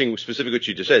addressing specifically what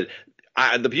you just said,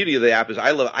 the beauty of the app is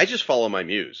I just follow my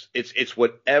muse. It's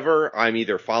whatever I'm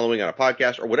either following on a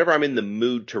podcast or whatever I'm in the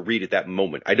mood to read at that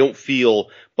moment. I don't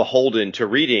feel beholden to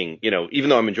reading, even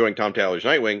though I'm enjoying Tom Taylor's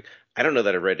Nightwing. I don't know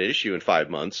that I've read an issue in 5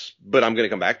 months, but I'm going to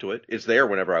come back to it. It's there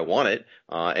whenever I want it.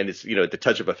 And it's, at the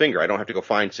touch of a finger. I don't have to go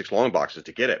find 6 long boxes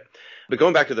to get it. But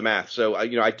going back to the math. So,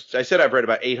 I said I've read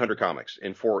about 800 comics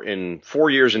in 4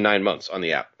 years and 9 months on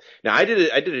the app. Now, I did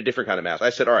a different kind of math. I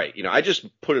said, all right, I just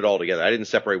put it all together. I didn't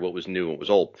separate what was new and what was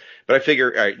old. But I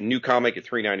figure, all right, new comic at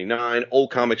 $3.99,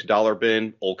 old comics $1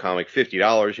 bin, old comic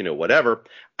 $50, whatever.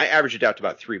 I average it out to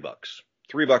about $3.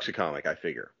 $3 a comic, I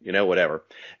figure, whatever.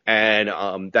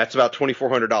 And that's about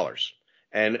 $2,400.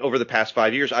 And over the past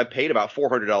 5 years, I've paid about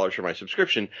 $400 for my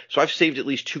subscription. So I've saved at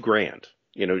least $2,000.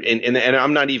 And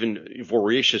I'm not even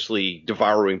voraciously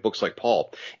devouring books like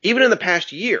Paul. Even in the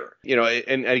past year,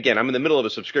 and again, I'm in the middle of a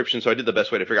subscription, so I did the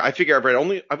best way to figure. I figure I've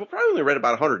probably only read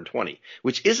about 120,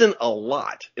 which isn't a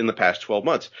lot in the past 12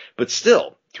 months, but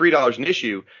still $3 an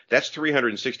issue, that's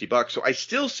 $360. So I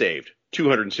still saved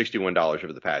 $261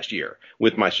 over the past year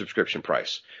with my subscription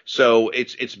price. So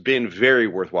it's been very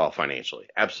worthwhile financially.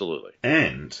 Absolutely.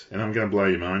 And I'm going to blow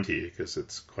your mind here because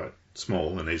it's quite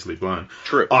small and easily blown.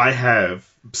 True. I have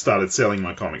started selling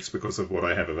my comics because of what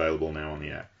I have available now on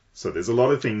the app. So there's a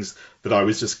lot of things that I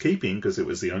was just keeping because it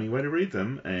was the only way to read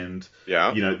them. And,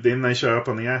 then they show up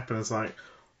on the app and it's like,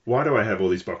 why do I have all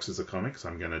these boxes of comics?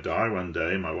 I'm going to die one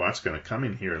day. My wife's going to come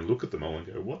in here and look at them all and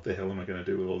go, what the hell am I going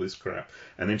to do with all this crap?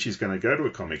 And then she's going to go to a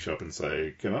comic shop and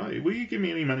say, will you give me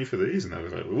any money for these? And they'll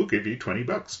go, we'll give you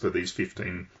 $20 for these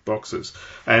 15 boxes.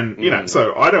 And,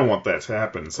 so I don't want that to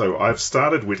happen. So I've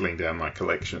started whittling down my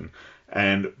collection.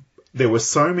 And there were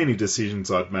so many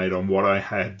decisions I'd made on what I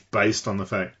had based on the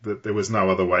fact that there was no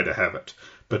other way to have it.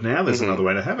 But now there's another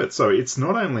way to have it. So it's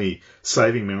not only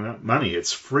saving me money,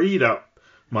 it's freed up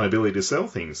my ability to sell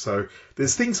things. So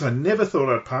there's things I never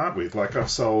thought I'd part with. Like I've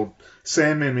sold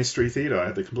Sandman Mystery Theater. I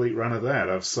had the complete run of that.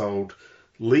 I've sold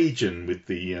Legion with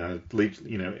the,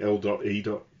 L.E.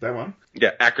 that one.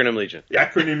 Yeah, acronym Legion. Yeah.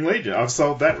 Acronym Legion. I've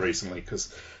sold that recently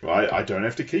because I don't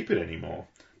have to keep it anymore.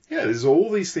 Yeah, there's all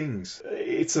these things.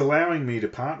 It's allowing me to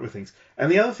part with things.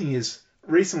 And the other thing is,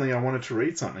 recently I wanted to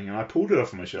read something and I pulled it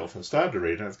off my shelf and started to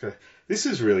read it and I was going, this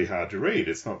is really hard to read.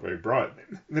 It's not very bright.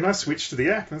 Then I switched to the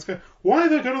app and I was going, why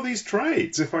have I got all these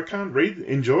trades if I can't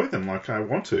enjoy them like I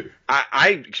want to?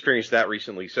 I experienced that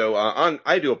recently. So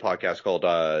I do a podcast called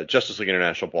Justice League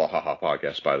International Blah Ha Ha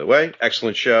Podcast, by the way.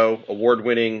 Excellent show,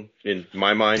 award-winning in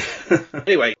my mind.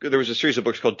 Anyway, there was a series of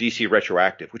books called DC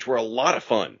Retroactive, which were a lot of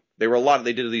fun. They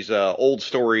did these old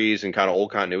stories and kind of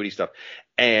old continuity stuff.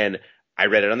 And I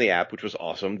read it on the app, which was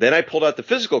awesome. Then I pulled out the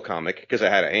physical comic because I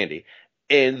had it handy.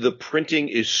 And the printing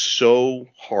is so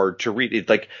hard to read. It's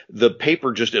like the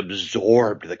paper just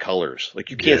absorbed the colors. Like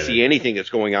you can't see anything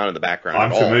that's going on in the background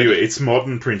I'm at all. familiar. It's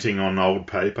modern printing on old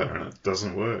paper and it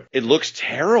doesn't work. It looks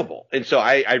terrible. And so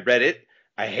I read it.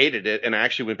 I hated it. And I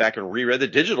actually went back and reread the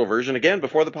digital version again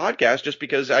before the podcast just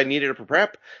because I needed it for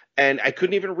prep. And I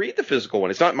couldn't even read the physical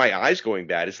one. It's not my eyes going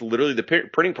bad. It's literally the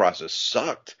printing process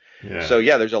sucked. Yeah. So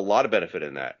there's a lot of benefit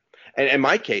in that. And in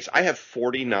my case, I have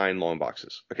 49 long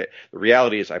boxes. Okay. The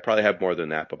reality is I probably have more than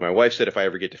that, but my wife said if I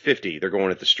ever get to 50, they're going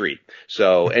at the street.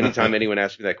 So anytime anyone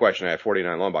asks me that question, I have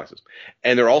 49 long boxes.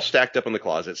 And they're all stacked up in the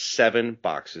closet, 7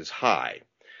 boxes high.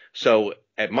 So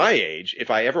at my age,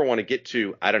 if I ever want to get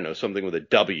to, I don't know, something with a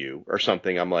W or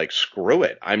something, I'm like, screw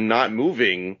it. I'm not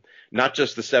moving not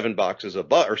just the 7 boxes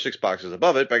above or 6 boxes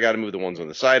above it, but I got to move the ones on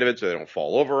the side of it so they don't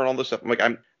fall over and all this stuff. I'm like,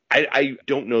 I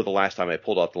don't know the last time I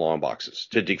pulled out the long boxes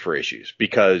to dig for issues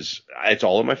because it's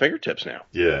all at my fingertips now.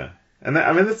 Yeah. And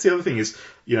that's the other thing is,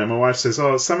 my wife says,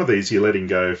 some of these you're letting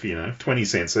go for, 20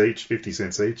 cents each, 50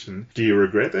 cents each. And do you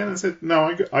regret that? And I said,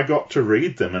 no, I got to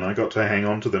read them and I got to hang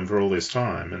on to them for all this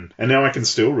time. And now I can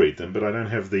still read them, but I don't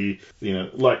have the,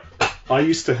 like I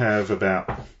used to have about,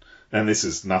 and this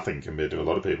is nothing compared to a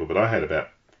lot of people, but I had about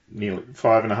nearly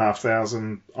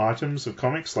 5,500 items of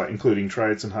comics, like including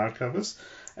trades and hardcovers.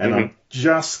 And I've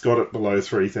just got it below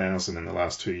 3,000 in the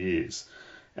last 2 years.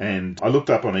 And I looked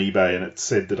up on eBay and it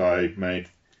said that I made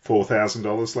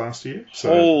 $4,000 last year. So,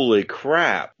 holy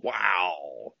crap.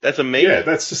 Wow. That's amazing. Yeah,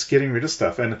 that's just getting rid of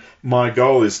stuff. And my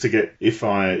goal is to get, if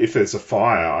there's a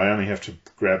fire, I only have to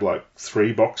grab like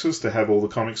 3 boxes to have all the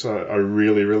comics I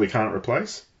really, really can't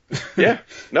replace. Yeah.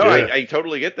 No, Yeah. I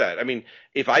totally get that. I mean,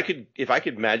 if I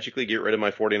could magically get rid of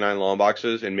my 49 long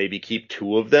boxes and maybe keep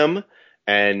 2 of them,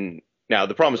 and now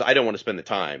the problem is I don't want to spend the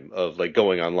time of like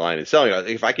going online and selling it.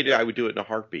 If I could do it, I would do it in a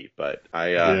heartbeat. But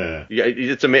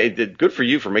it's amazing. Good for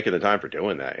you for making the time for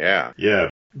doing that. Yeah. Yeah.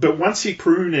 But once you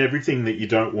prune everything that you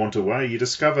don't want away, you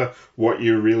discover what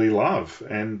you really love.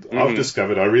 And I've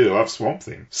discovered I really love Swamp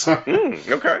Thing. So.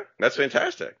 Okay. That's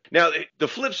fantastic. Now, the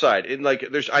flip side,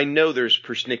 I know there's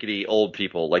persnickety old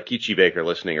people like Kichi Baker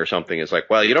listening or something. It's like,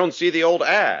 well, you don't see the old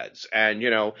ads and,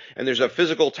 and there's a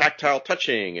physical tactile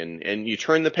touching and you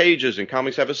turn the pages and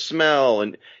comics have a smell.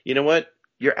 And you know what?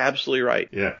 You're absolutely right.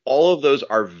 Yeah. All of those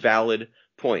are valid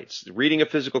points. Reading a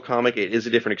physical comic, it is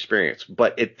a different experience.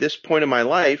 But at this point in my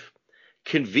life,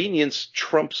 convenience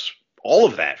trumps all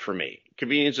of that for me.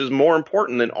 Convenience is more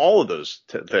important than all of those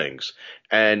things.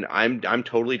 And I'm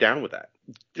totally down with that.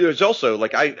 there's also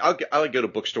like I like go to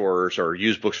bookstores or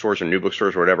used bookstores or new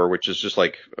bookstores or whatever, which is just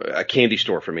like a candy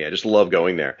store for me. I just love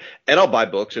going there, and I'll buy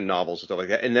books and novels and stuff like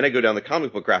that. And then I go down the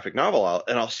comic book graphic novel aisle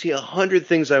and I'll see 100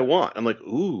 things I want. I'm like,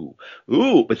 ooh,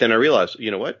 but then I realize,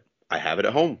 you know what? I have it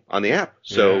at home on the app,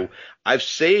 so I've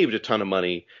saved a ton of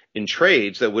money in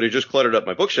trades that would have just cluttered up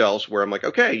my bookshelves. Where I'm like,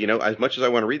 okay, as much as I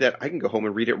want to read that, I can go home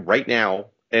and read it right now.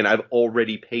 And I've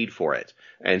already paid for it.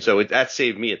 And so that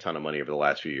saved me a ton of money over the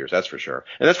last few years. That's for sure.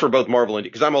 And that's for both Marvel and,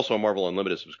 because I'm also a Marvel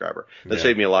Unlimited subscriber. That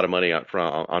saved me a lot of money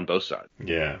on both sides.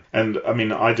 Yeah. And I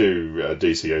mean, I do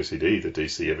DC OCD, the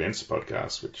DC Events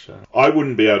podcast, which I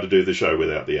wouldn't be able to do the show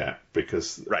without the app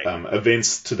because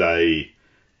events today,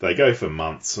 they go for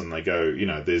months and they go,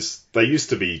 they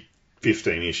used to be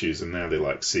 15 issues and now they're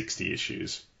like 60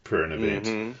 issues per an event.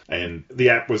 Mm-hmm. And the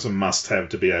app was a must-have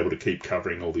to be able to keep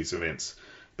covering all these events.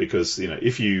 Because,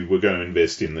 if you were going to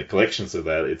invest in the collections of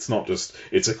that, it's not just,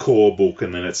 it's a core book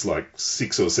and then it's like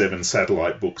 6 or 7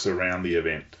 satellite books around the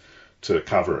event to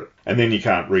cover it. And then you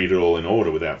can't read it all in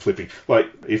order without flipping. Like,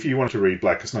 if you wanted to read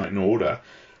Blackest Night in order,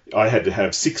 I had to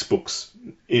have 6 books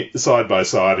side by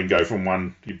side and go from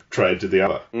one trade to the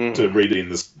other to read it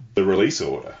in the release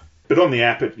order. But on the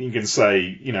app, you can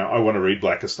say, I want to read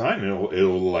Blackest Night, and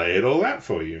it'll lay it all out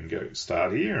for you and go,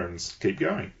 start here and keep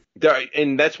going.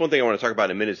 And that's one thing I want to talk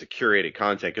about in a minute is the curated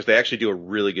content, because they actually do a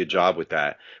really good job with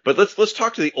that. But let's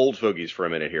talk to the old fogies for a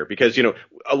minute here, because,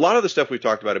 a lot of the stuff we've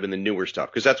talked about have been the newer stuff,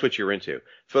 because that's what you're into.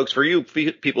 Folks, for you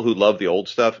people who love the old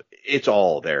stuff, it's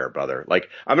all there, brother. Like,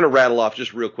 I'm going to rattle off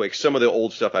just real quick some of the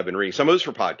old stuff I've been reading. Some of it's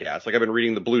for podcasts. Like, I've been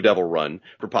reading the Blue Devil run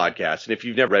for podcasts. And if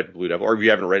you've never read Blue Devil, or if you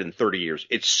haven't read it in 30 years,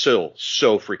 it's still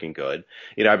so freaking good.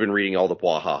 I've been reading all the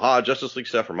Bwahaha Justice League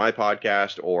stuff for my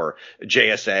podcast, or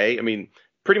JSA. I mean,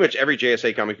 pretty much every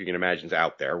JSA comic you can imagine is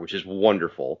out there, which is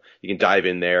wonderful. You can dive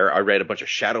in there. I read a bunch of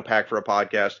Shadow Pack for a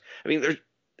podcast. I mean,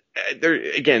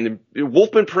 again,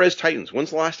 Wolfman Perez Titans.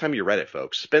 When's the last time you read it,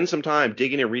 folks? Spend some time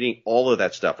digging and reading all of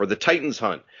that stuff. Or the Titans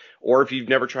Hunt. Or if you've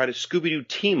never tried a Scooby-Doo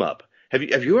Team Up. Have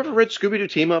you ever read Scooby-Doo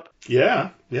Team Up? Yeah.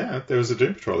 There was a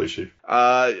Doom Patrol issue.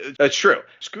 That's true.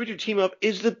 Scooby-Doo Team Up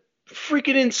is the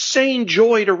freaking insane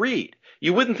joy to read.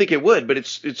 You wouldn't think it would, but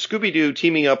it's Scooby-Doo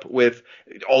teaming up with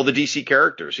all the DC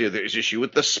characters. There's issue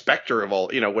with the Spectre of all,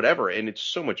 whatever, and it's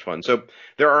so much fun. So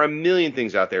there are a million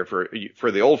things out there for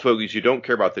the old fogies who don't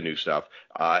care about the new stuff.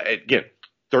 Again,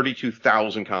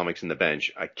 32,000 comics in the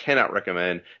bench. I cannot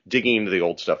recommend digging into the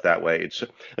old stuff that way. It's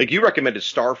like you recommended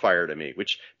Starfire to me,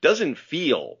 which doesn't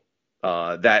feel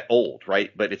that old, right?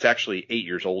 But it's actually 8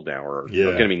 years old now, or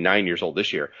going to be 9 years old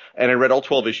this year. And I read all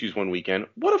 12 issues one weekend.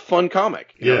 What a fun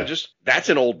comic. That's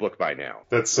an old book by now.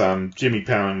 That's Jimmy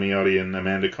Palmiotti and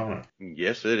Amanda Conner.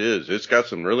 Yes, it is. It's got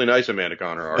some really nice Amanda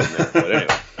Conner art in there.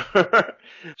 But anyway.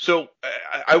 So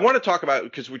I want to talk about,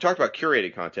 because we talked about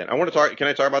curated content. Can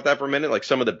I talk about that for a minute? Like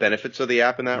some of the benefits of the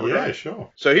app in that regard? Yeah, sure.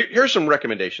 So here's some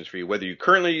recommendations for you, whether you're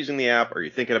currently using the app or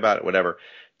you're thinking about it, whatever.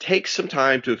 Take some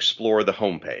time to explore the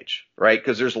homepage, right?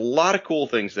 Because there's a lot of cool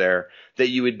things there that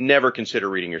you would never consider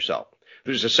reading yourself.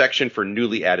 There's a section for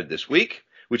newly added this week,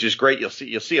 which is great. You'll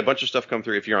see a bunch of stuff come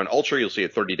through. If you're on Ultra, you'll see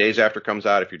it 30 days after it comes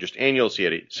out. If you're just annual, you'll see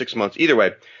it 6 months. Either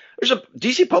way,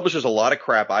 DC publishes a lot of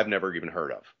crap I've never even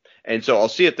heard of. And so I'll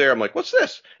see it there. I'm like, what's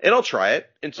this? And I'll try it.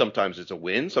 And sometimes it's a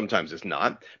win. Sometimes it's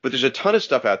not. But there's a ton of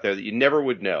stuff out there that you never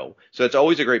would know. So it's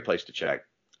always a great place to check.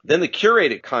 Then the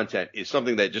curated content is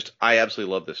something that I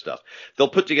absolutely love this stuff. They'll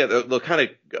they'll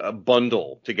kind of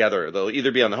bundle together. They'll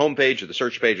either be on the homepage or the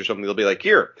search page or something. They'll be like,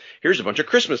 here's a bunch of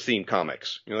Christmas themed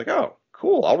comics. You're like, oh,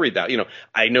 cool. I'll read that.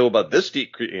 I know about this,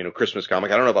 Christmas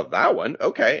comic. I don't know about that one.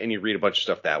 Okay. And you read a bunch of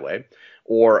stuff that way.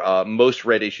 Or most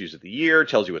read issues of the year,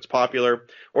 tells you what's popular.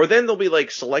 Or then there'll be like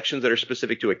selections that are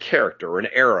specific to a character or an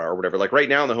era or whatever. Like right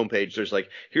now on the homepage, there's like,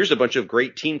 here's a bunch of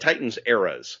great Teen Titans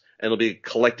eras. And it'll be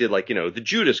collected like, the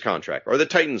Judas contract or the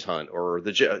Titans Hunt or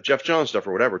the Jeff Johns stuff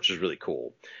or whatever, which is really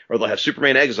cool. Or they'll have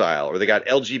Superman Exile, or they got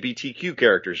LGBTQ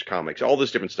characters comics, all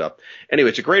this different stuff. Anyway,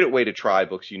 it's a great way to try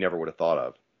books you never would have thought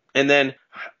of. And then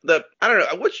I don't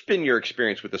know, what's been your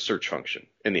experience with the search function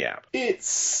in the app?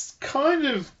 It's kind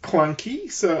of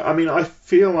clunky. So, I mean, I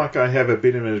feel like I have a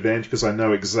bit of an advantage because I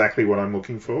know exactly what I'm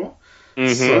looking for.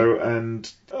 Mm-hmm. So,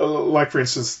 and like for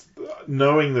instance,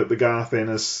 knowing that the Garth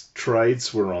Ennis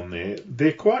trades were on there,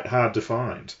 they're quite hard to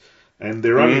find. And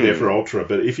they're only there for Ultra,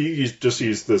 but if you just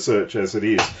use the search as it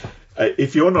is,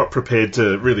 if you're not prepared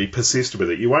to really persist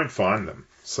with it, you won't find them.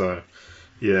 So,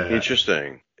 yeah.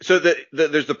 Interesting. So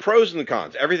there's the pros and the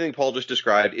cons. Everything Paul just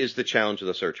described is the challenge of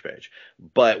the search page.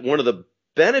 But one of the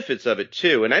benefits of it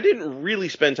too, and I didn't really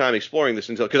spend time exploring this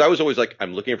until, because I was always like,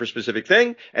 I'm looking for a specific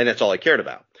thing, and that's all I cared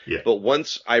about. Yeah. But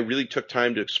once I really took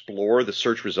time to explore the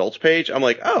search results page, I'm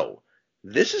like, oh,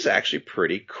 this is actually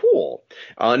pretty cool.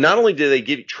 Not only do they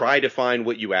try to find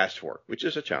what you asked for, which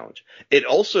is a challenge, it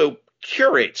also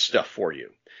curates stuff for you.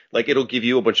 Like, it'll give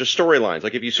you a bunch of storylines.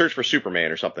 Like, if you search for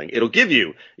Superman or something, it'll give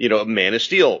you, Man of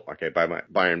Steel. Okay, by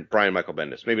Brian Michael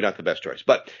Bendis. Maybe not the best choice,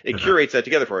 but it curates that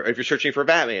together for you. If you're searching for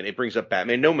Batman, it brings up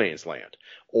Batman No Man's Land.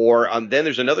 Or then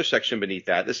there's another section beneath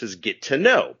that. This is Get to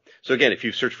Know. So again, if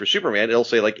you search for Superman, it'll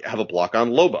say, like, have a block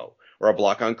on Lobo or a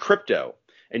block on Crypto.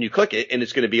 And you click it, and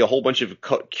it's going to be a whole bunch of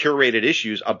curated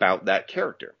issues about that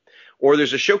character. Or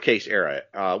there's a showcase area,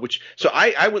 so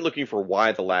I went looking for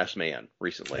Why the Last Man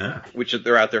recently, which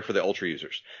they're out there for the Ultra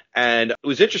users. And it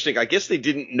was interesting. I guess they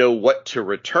didn't know what to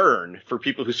return for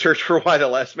people who search for Why the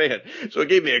Last Man. So it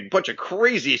gave me a bunch of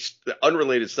crazy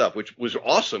unrelated stuff, which was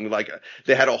awesome. Like,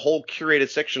 they had a whole curated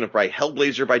section of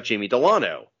Hellblazer by Jamie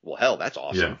Delano. Well, hell, that's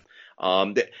awesome.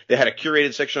 Yeah. They had a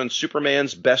curated section on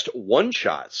Superman's best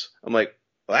one-shots. I'm like,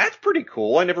 well, that's pretty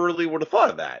cool. I never really would have thought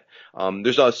of that.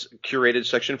 There's a curated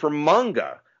section for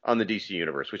manga on the DC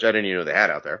Universe, which I didn't even know they had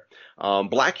out there.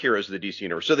 Black Heroes of the DC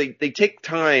Universe. So they take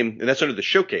time, and that's under the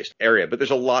showcase area, but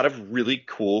there's a lot of really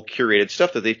cool curated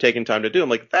stuff that they've taken time to do. I'm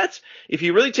like, if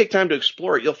you really take time to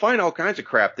explore it, you'll find all kinds of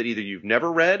crap that either you've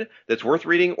never read that's worth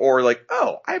reading, or like,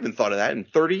 oh, I haven't thought of that in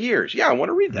 30 years. Yeah, I want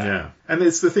to read that. Yeah. And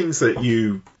it's the things that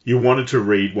you wanted to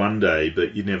read one day,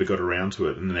 but you never got around to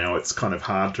it, and now it's kind of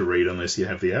hard to read unless you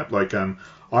have the app. Like,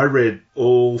 I read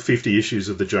all 50 issues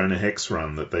of the Jonah Hex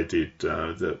run that they did,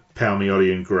 the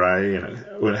Palmiotti and Gray, and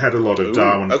it had a lot of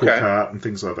Darwin Cookart and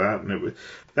things like that, and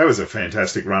that was a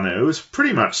fantastic run. It was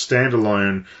pretty much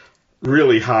standalone,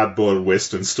 really hard-boiled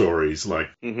Western stories, like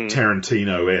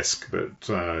Tarantino-esque, but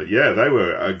they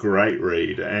were a great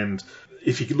read, and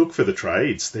if you look for the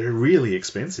trades, they're really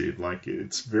expensive. Like,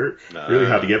 it's really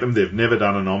hard to get them. They've never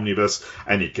done an omnibus,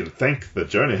 and you can thank the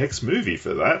Jonah Hex movie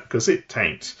for that, because it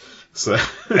tanked. So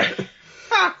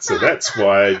that's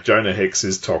why Jonah Hex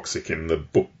is toxic in the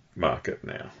book market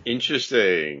now.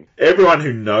 Interesting. Everyone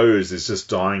who knows is just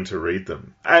dying to read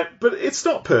them. But it's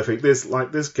not perfect.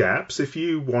 There's gaps. If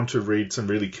you want to read some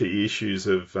really key issues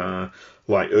of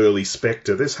early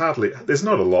Spectre, there's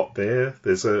not a lot there.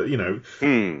 There's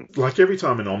like every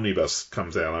time an omnibus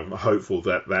comes out, I'm hopeful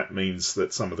that means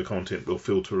that some of the content will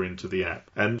filter into the app.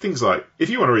 And things like, if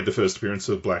you want to read the first appearance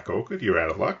of Black Orchid, you're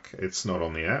out of luck. It's not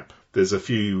on the app. There's a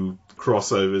few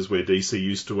crossovers where DC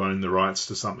used to own the rights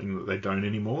to something that they don't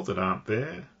anymore that aren't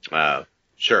there.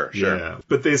 Sure. Yeah,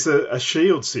 but there's a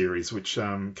S.H.I.E.L.D. series which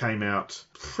came out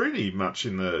pretty much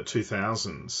in the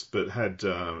 2000s, but had,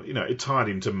 it tied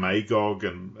into Magog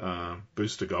and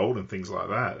Booster Gold and things like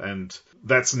that, and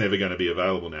that's never going to be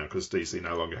available now because DC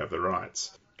no longer have the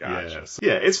rights. Gotcha.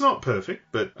 Yeah, it's not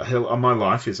perfect, but my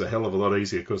life is a hell of a lot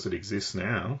easier because it exists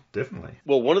now, definitely.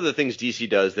 Well, one of the things DC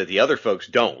does that the other folks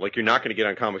don't, like you're not going to get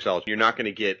on Comixology, you're not going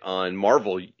to get on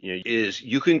Marvel, is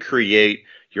you can create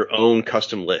your own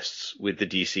custom lists with the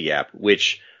DC app,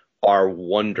 which are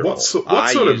wonderful. What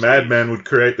sort of madman would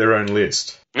create their own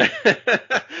list?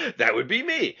 That would be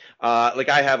me. Like,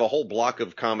 I have a whole block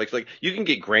of comics. Like, you can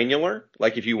get granular.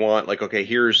 Like, if you want, like, okay,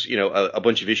 here's, a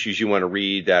bunch of issues you want to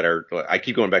read that are, I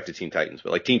keep going back to Teen Titans,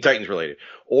 but like Teen Titans related.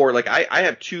 Or like, I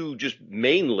have two just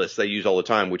main lists I use all the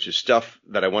time, which is stuff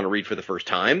that I want to read for the first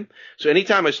time. So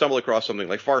anytime I stumble across something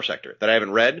like Far Sector that I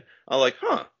haven't read, I'm like,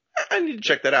 I need to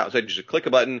check that out. So I just click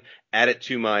a button, add it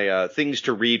to my things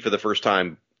to read for the first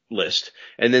time list,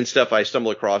 and then stuff I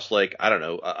stumble across, like, I don't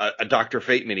know, a Dr.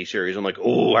 Fate miniseries. I'm like,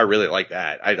 oh, I really like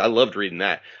that. I loved reading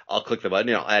that. I'll click the button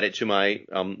and I'll add it to my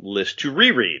list to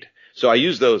reread. So I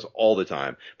use those all the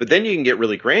time. But then you can get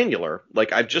really granular.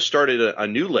 Like, I've just started a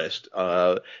new list,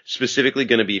 specifically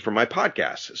going to be for my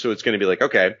podcast. So it's going to be like,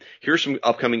 okay, here's some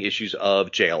upcoming issues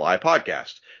of JLI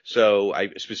podcast. So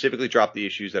I specifically dropped the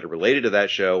issues that are related to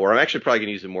that show, or I'm actually probably going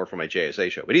to use them more for my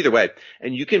JSA show. But either way,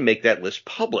 and you can make that list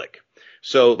public.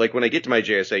 So, like, when I get to my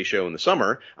JSA show in the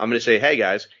summer, I'm going to say, hey,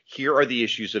 guys, here are the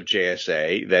issues of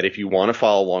JSA that if you want to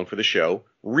follow along for the show,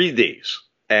 read these.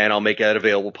 And I'll make that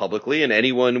available publicly. And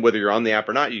anyone, whether you're on the app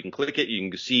or not, you can click it. You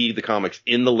can see the comics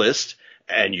in the list,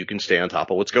 and you can stay on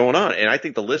top of what's going on. And I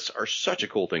think the lists are such a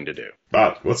cool thing to do.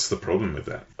 But what's the problem with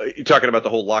that? You're talking about the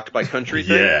whole locked by country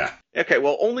thing? Yeah. Okay,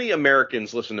 well, only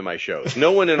Americans listen to my shows.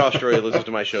 No one in Australia listens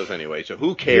to my shows anyway, so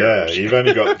who cares? Yeah, you've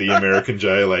only got the American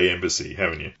JLA embassy,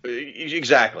 haven't you?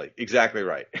 Exactly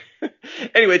right.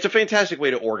 Anyway, it's a fantastic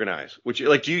way to organize.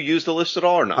 Do you use the list at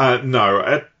all or not? No,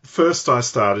 at first I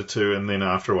started to, and then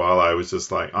after a while I was just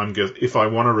like, if I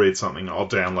want to read something, I'll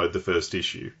download the first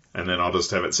issue. and then I'll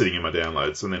just have it sitting in my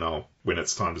downloads, and then when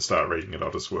it's time to start reading it,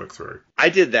 I'll just work through. I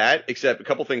did that, except a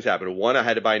couple things happened. One, I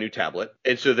had to buy a new tablet,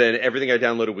 and so then everything I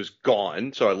downloaded was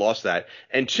gone, so I lost that.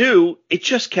 And two, it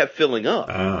just kept filling up.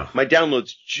 My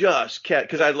downloads just kept,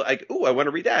 because I want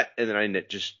to read that, and then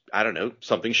I don't know,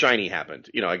 something shiny happened.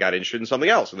 I got interested in something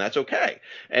else, and that's okay.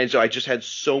 And so I just had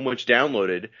so much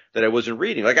downloaded that I wasn't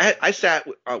reading. Like I sat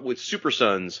with Super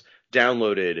Sons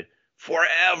downloaded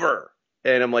forever.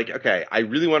 And I'm like, okay, I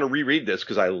really want to reread this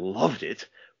because I loved it,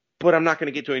 but I'm not going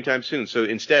to get to it anytime soon. So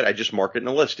instead, I just mark it in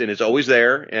a list, and it's always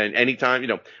there. And anytime,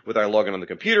 whether I log in on the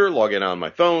computer, log in on my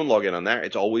phone, log in on that,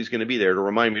 it's always going to be there to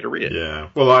remind me to read it. Yeah.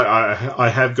 Well, I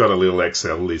have got a little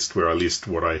Excel list where I list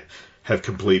what I have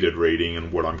completed reading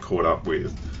and what I'm caught up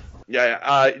with.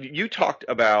 Yeah. You talked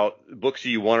about books that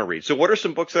you want to read. So what are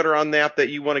some books that are on the app that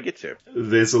you want to get to?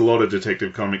 There's a lot of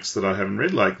detective comics that I haven't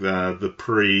read, like the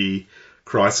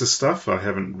pre-Crisis stuff. I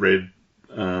haven't read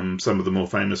some of the more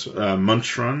famous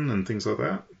Munch Run and things like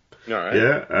that. All right.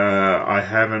 Yeah. I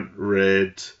haven't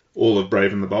read all of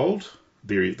Brave and the Bold,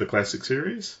 the classic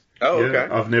series. Oh, yeah.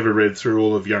 okay. I've never read through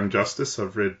all of Young Justice.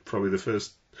 I've read probably the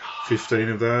first 15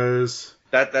 of those.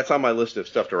 That's on my list of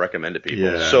stuff to recommend to people.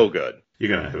 Yeah. So good. You're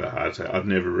going to have a heart attack. I've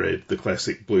never read the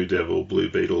classic Blue Devil,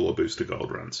 Blue Beetle, or Booster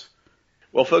Gold runs.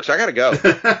 Well, folks, I got to go.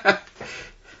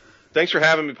 Thanks for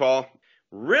having me, Paul.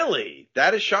 Really?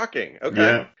 That is shocking. Okay.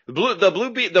 Yeah. The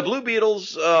Blue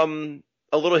Beetle's a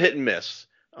little hit and miss.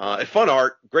 Fun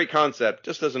art, great concept,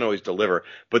 just doesn't always deliver.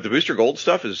 But the Booster Gold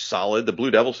stuff is solid. The Blue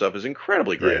Devil stuff is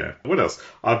incredibly great. Yeah. What else?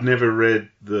 I've never read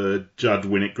the Judd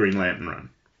Winnick Green Lantern run.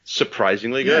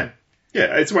 Surprisingly good.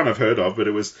 Yeah, it's one I've heard of, but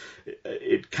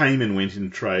it came and went in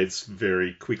trades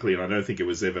very quickly, and I don't think it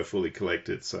was ever fully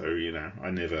collected, so, I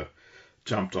never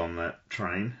jumped on that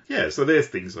train. Yeah, so there's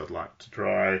things I'd like to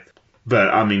try. But,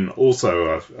 I mean,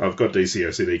 also, I've got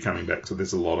DCOCD coming back, so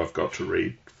there's a lot I've got to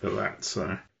read for that,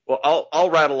 so... Well, I'll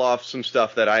rattle off some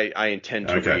stuff that I intend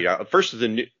to read. First is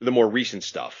the more recent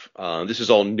stuff. This is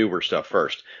all newer stuff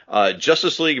first.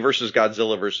 Justice League versus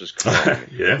Godzilla versus Kong,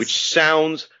 yes. Which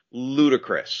sounds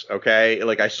ludicrous, okay?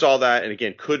 Like, I saw that and,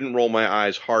 again, couldn't roll my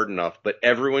eyes hard enough, but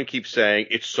everyone keeps saying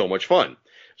it's so much fun.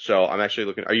 So I'm actually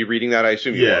looking. Are you reading that? I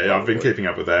assume you are. Yeah, I've been keeping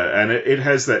up with that, and it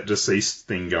has that deceased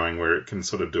thing going where it can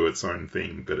sort of do its own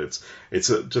thing, but it's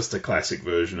just a classic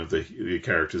version of the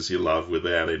characters you love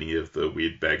without any of the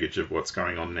weird baggage of what's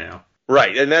going on now.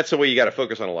 Right, and that's the way you got to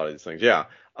focus on a lot of these things. Yeah.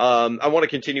 I want to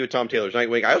continue with Tom Taylor's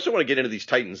Nightwing. I also want to get into these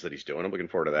Titans that he's doing. I'm looking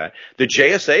forward to that. The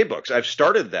JSA books, I've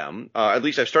started them. At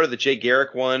least I've started the Jay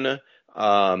Garrick one.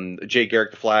 Jay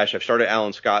Garrick the Flash. I've started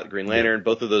Alan Scott Green Lantern. Yeah.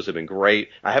 Both of those have been great.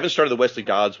 I haven't started the Wesley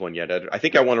Dodds one yet. I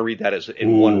think I want to read that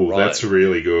in one run. That's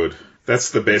really good.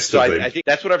 That's the best of them. I think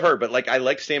that's what I've heard. But I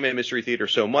like Sandman Mystery Theater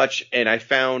so much, and I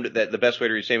found that the best way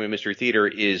to read Sandman Mystery Theater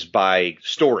is by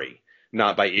story,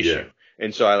 not by issue. Yeah.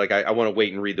 And so I want to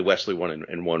wait and read the Wesley one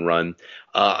in one run.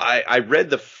 I read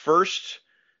the first,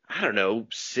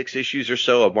 6 issues or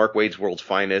so of Mark Waid's World's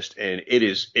Finest, and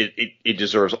it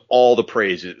deserves all the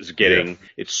praise it's getting. Yeah.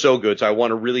 It's so good. So I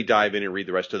want to really dive in and read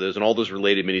the rest of those and all those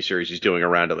related miniseries he's doing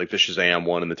around it, like the Shazam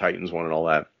one and the Titans one and all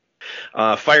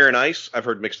that. Fire and Ice, I've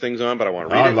heard mixed things on, but I want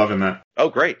to read it. I'm loving that. Oh,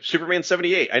 great. Superman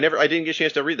 78. I didn't get a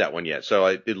chance to read that one yet, so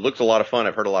it looks a lot of fun.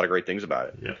 I've heard a lot of great things about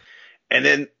it. Yeah. And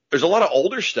then there's a lot of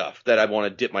older stuff that I want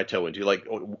to dip my toe into, like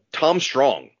Tom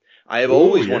Strong. I have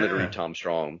always wanted to read Tom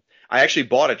Strong. I actually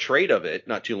bought a trade of it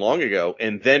not too long ago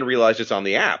and then realized it's on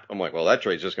the app. I'm like, well, that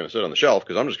trade's just going to sit on the shelf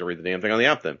because I'm just going to read the damn thing on the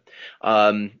app then.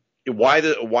 Why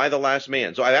the Last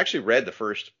Man? So I actually read the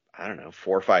first,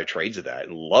 4 or 5 trades of that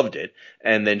and loved it,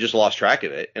 and then just lost track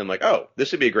of it. And I'm like, oh,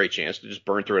 this would be a great chance to just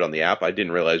burn through it on the app. I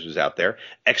didn't realize it was out there.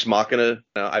 Ex Machina,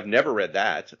 I've never read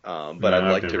that, but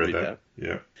I'd like to read that.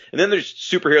 Yeah. And then there's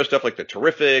superhero stuff like the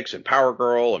Terrifics and Power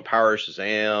Girl and Power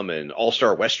Shazam and All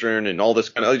Star Western and all this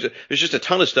kind of. There's just a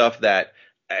ton of stuff that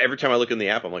every time I look in the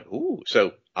app, I'm like, ooh.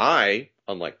 So I,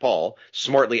 unlike Paul,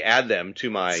 smartly add them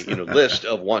to my list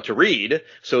of want to read,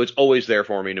 so it's always there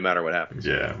for me no matter what happens.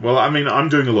 Yeah. Well, I'm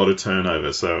doing a lot of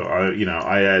turnover, so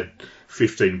I add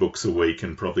 15 books a week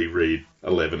and probably read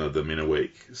 11 of them in a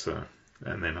week. So,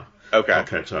 and then I'll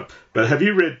catch up. But have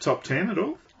you read Top 10 at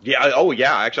all? Yeah. Oh,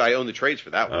 yeah. Actually, I own the trades for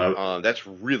that one. That's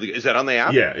really. Is that on the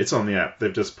app? Yeah, it's on the app.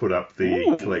 They've just put up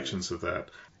the collections of that.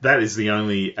 That is the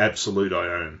only absolute I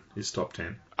own, is Top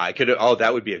 10. I could. Oh,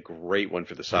 that would be a great one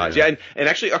for the size. Yeah, and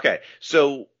actually, okay.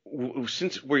 So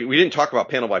since we didn't talk about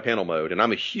panel by panel mode, and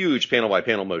I'm a huge panel by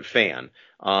panel mode fan.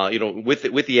 With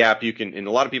the app, you can, and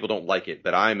a lot of people don't like it,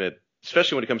 but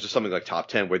especially when it comes to something like Top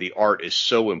 10, where the art is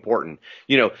so important.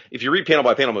 If you read panel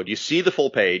by panel mode, you see the full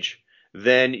page,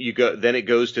 Then it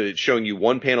goes to showing you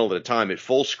one panel at a time at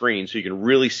full screen, so you can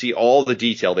really see all the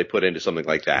detail they put into something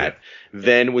like that. Yeah.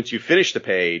 Then once you finish the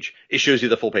page, it shows you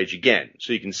the full page again,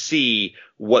 so you can see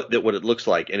what it looks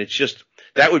like. And it's just,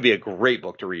 that would be a great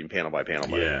book to read in panel by panel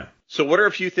mode. Yeah. So what are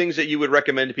a few things that you would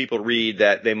recommend to people read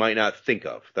that they might not think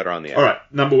of that are on the app? All right.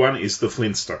 Number one is the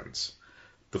Flintstones.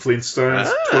 The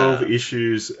Flintstones, 12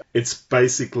 issues. It's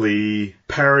basically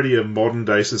parody of modern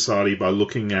day society by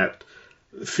looking at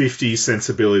 50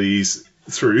 sensibilities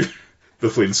through the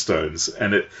Flintstones.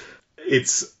 And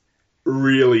it's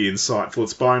really insightful.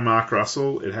 It's by Mark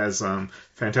Russell. It has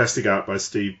fantastic art by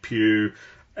Steve Pugh.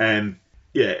 And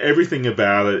yeah, everything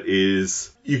about it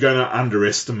is, you're going to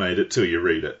underestimate it till you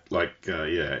read it.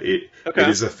 It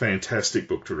is a fantastic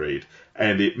book to read.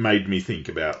 And it made me think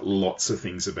about lots of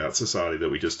things about society that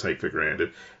we just take for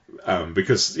granted.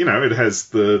 Because, it has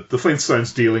the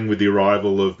Flintstones dealing with the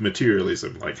arrival of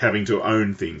materialism, like having to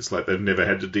own things, like they've never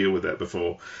had to deal with that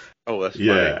before. Oh, that's funny.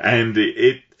 Yeah, and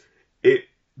it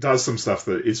does some stuff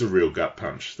that is a real gut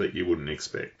punch that you wouldn't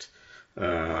expect.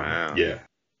 Wow. Yeah.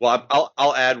 Well,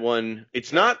 I'll add one.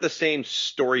 It's not the same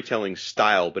storytelling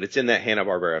style, but it's in that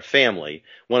Hanna-Barbera family.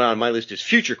 One on my list is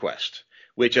Future Quest,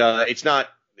 which it's not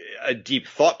a deep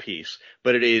thought piece,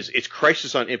 but it's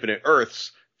Crisis on Infinite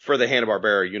Earths for the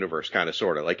Hanna-Barbera universe, kind of,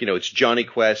 sort of. Like, it's Johnny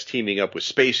Quest teaming up with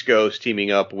Space Ghost, teaming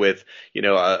up with,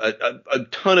 a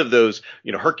ton of those,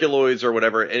 Herculoids or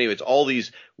whatever. Anyway, it's all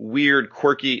these weird,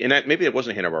 quirky, and maybe it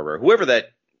wasn't Hanna-Barbera. Whoever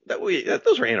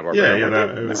those were Hanna-Barbera.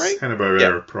 Yeah, it was right?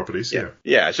 Hanna-Barbera properties, yeah.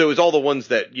 Yeah, so it was all the ones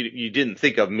that you didn't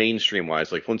think of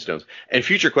mainstream-wise, like Flintstones. And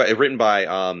Future Quest, written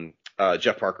by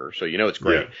Jeff Parker, so it's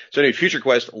great. Yeah. So anyway, Future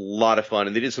Quest, a lot of fun.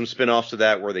 And they did some spin-offs to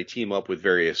that where they team up with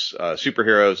various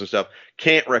superheroes and stuff.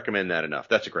 Can't recommend that enough.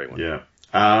 That's a great one. Yeah.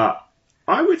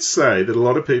 I would say that a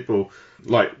lot of people,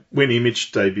 like when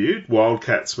Image debuted,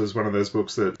 Wildcats was one of those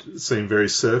books that seemed very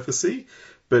surfacey.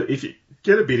 But if you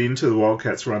get a bit into the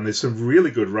Wildcats run, there's some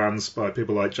really good runs by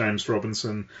people like James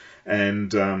Robinson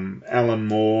and Alan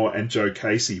Moore and Joe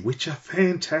Casey, which are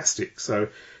fantastic. So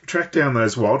track down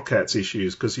those Wildcats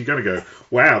issues, because you're going to go,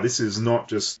 wow, this is not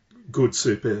just good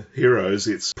superheroes,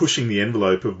 it's pushing the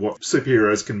envelope of what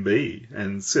superheroes can be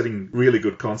and setting really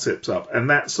good concepts up. And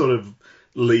that sort of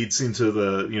leads into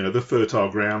the fertile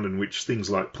ground in which things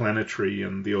like Planetary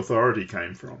and The Authority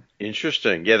came from.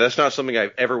 Interesting. Yeah, that's not something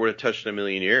I ever would have touched in a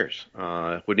million years.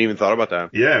 Wouldn't even thought about that.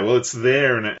 Yeah, well, it's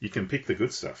there, and you can pick the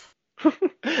good stuff.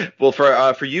 Well,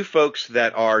 for you folks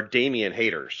that are Damian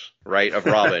haters, right, of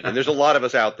Robin, and there's a lot of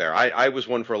us out there. I was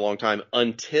one for a long time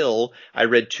until I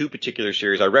read two particular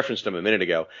series, I referenced them a minute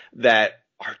ago, that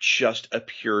are just a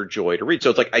pure joy to read. So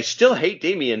it's like, I still hate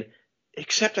Damian,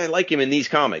 except I like him in these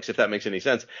comics, if that makes any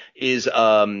sense, is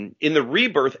in the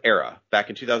Rebirth era, back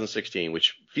in 2016,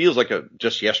 which feels like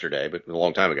just yesterday, but a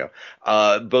long time ago.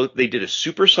 They did a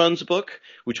Super Sons book,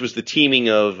 which was the teaming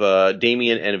of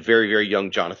Damian and a very, very young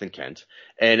Jonathan Kent.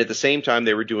 And at the same time,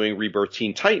 they were doing Rebirth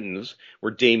Teen Titans,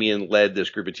 where Damian led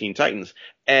this group of Teen Titans.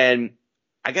 And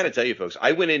I got to tell you, folks,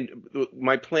 I went in,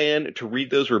 my plan to read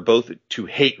those were both to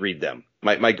hate read them.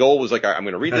 My goal was like, I'm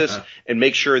going to read this and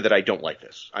make sure that I don't like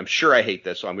this. I'm sure I hate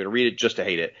this, so I'm going to read it just to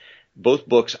hate it. Both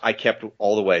books I kept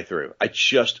all the way through. I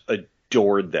just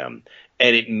adored them.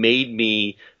 And it made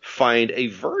me find a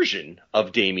version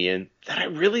of Damian that I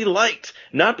really liked.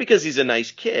 Not because he's a nice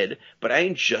kid, but I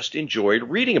just enjoyed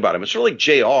reading about him. It's sort of like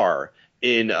JR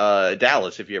in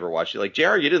Dallas, if you ever watched it. Like,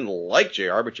 JR, you didn't like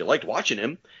JR, but you liked watching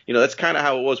him. That's kind of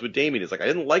how it was with Damian. It's like, I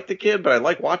didn't like the kid, but I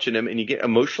like watching him, and you get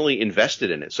emotionally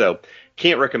invested in it. So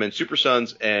can't recommend Super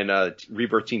Sons and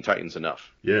Rebirth Teen Titans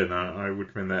enough. Yeah, no, I would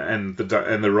recommend that.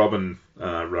 And the Robin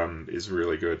run is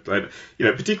really good.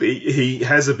 Particularly, he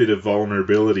has a bit of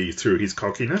vulnerability through his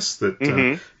cockiness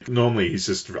that normally he's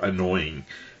just annoying.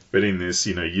 But in this,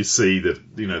 you see that,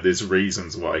 there's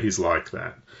reasons why he's like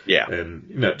that. Yeah.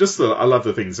 And, I love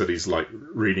the things that he's like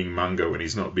reading manga when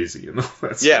he's not busy and all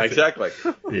that stuff. Yeah, exactly.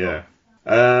 Yeah.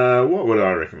 What would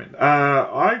I recommend?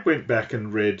 I went back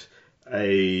and read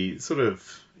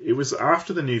it was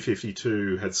after the New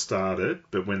 52 had started,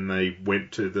 but when they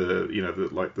went to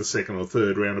the second or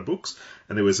third round of books,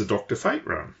 and there was a Dr. Fate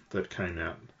run that came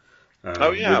out.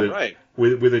 Right.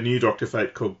 With a new Dr.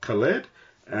 Fate called Khaled.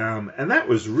 And that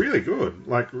was really good,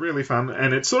 like really fun.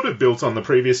 And it sort of built on the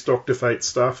previous Dr. Fate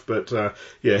stuff, but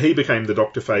he became the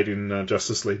Dr. Fate in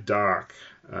Justice League Dark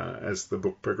as the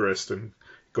book progressed and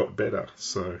got better.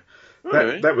 So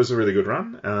that was a really good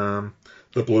run.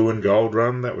 The Blue and Gold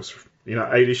run, that was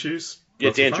 8 issues.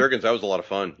 Yeah, Dan Jurgens, that was a lot of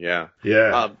fun. Yeah.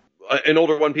 Yeah. An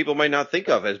older one people might not think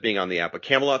of as being on the app, but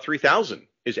Camelot 3000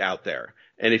 is out there.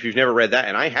 And if you've never read that,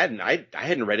 and I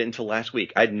hadn't read it until last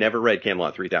week. I'd never read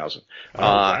Camelot 3000. Oh,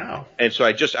 wow. And so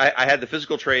I had the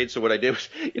physical trade. So what I did was,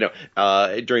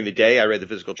 during the day I read the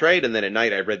physical trade, and then at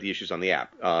night I read the issues on the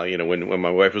app, when my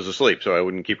wife was asleep, so I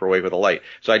wouldn't keep her awake with a light.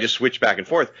 So I just switched back and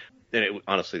forth. And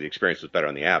honestly, the experience was better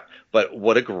on the app. But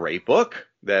what a great book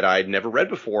that I'd never read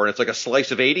before. And it's like a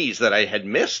slice of 80s that I had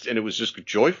missed, and it was just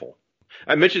joyful.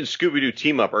 I mentioned Scooby-Doo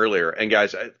Team Up earlier, and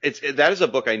guys, that is a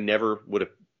book I never would have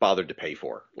bothered to pay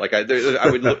for. Like I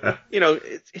would look,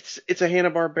 it's a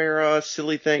Hanna-Barbera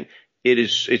silly thing.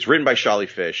 It's written by Shali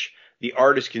Fish. The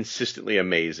art is consistently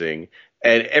amazing,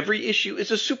 and every issue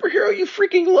is a superhero you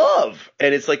freaking love,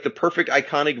 and it's like the perfect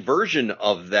iconic version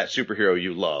of that superhero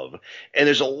you love. And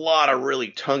there's a lot of really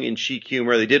tongue-in-cheek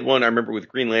humor. They did one I remember with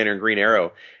Green Lantern and Green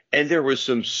Arrow, and there was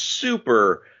some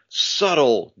super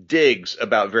subtle digs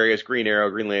about various Green Arrow,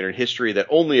 Green Lantern history that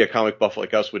only a comic buff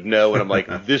like us would know. And I'm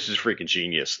like, this is freaking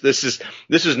genius. This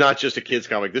is not just a kid's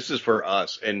comic. This is for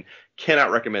us, and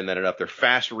cannot recommend that enough. They're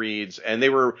fast reads, and they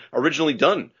were originally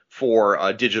done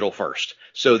for digital first.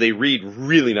 So they read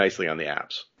really nicely on the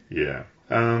apps. Yeah.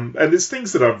 And there's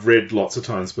things that I've read lots of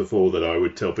times before that I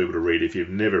would tell people to read if you've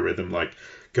never read them, like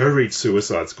go read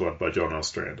Suicide Squad by John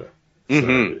Ostrander.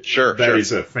 Sure. That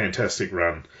is a fantastic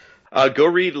run. Go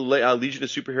read Legion of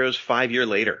Superheroes 5 year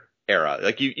later era.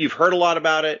 Like you've heard a lot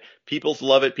about it. People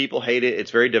love it. People hate it.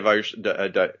 It's very diverse.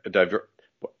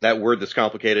 That word that's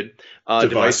complicated.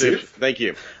 Divisive. Thank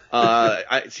you.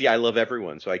 I love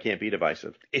everyone, so I can't be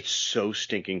divisive. It's so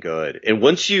stinking good. And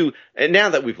now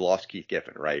that we've lost Keith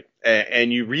Giffen, right?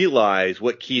 And you realize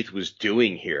what Keith was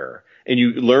doing here, and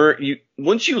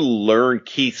once you learn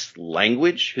Keith's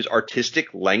language, his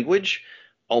artistic language,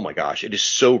 oh my gosh, it is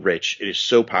so rich. It is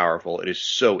so powerful. It is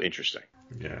so interesting.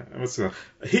 Yeah. What's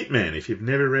Hitman? If you've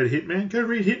never read Hitman, go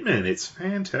read Hitman. It's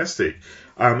fantastic.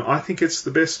 I think it's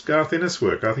the best Garth Ennis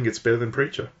work. I think it's better than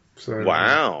Preacher. So,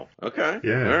 wow. Okay.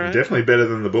 Yeah, all right. Definitely better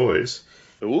than The Boys.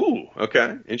 Ooh,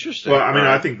 okay. Interesting. Well, I mean,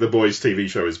 I think The Boys TV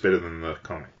show is better than the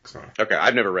comic. So. Okay,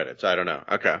 I've never read it, so I don't know.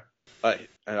 Okay.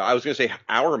 I was going to say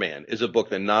Our Man is a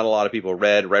book that not a lot of people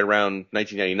read right around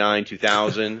 1999,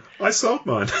 2000. I sold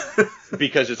mine.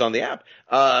 Because it's on the app.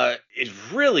 It's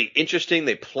really interesting.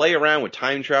 They play around with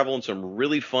time travel in some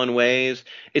really fun ways.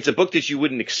 It's a book that you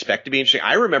wouldn't expect to be interesting.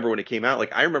 I remember when it came out,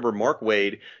 I remember Mark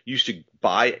Waid used to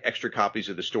buy extra copies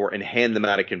of the store and hand them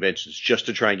out at conventions just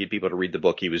to try and get people to read the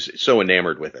book. He was so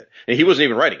enamored with it. And he wasn't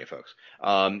even writing it, folks.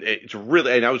 It's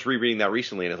really, and I was rereading that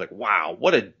recently, and I was like, wow,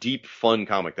 what a deep, fun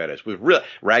comic that is. With real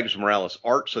Rags Morales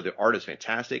art, so the art is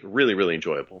fantastic. Really, really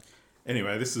enjoyable.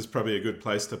 Anyway, this is probably a good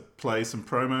place to play some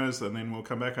promos, and then we'll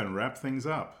come back and wrap things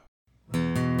up.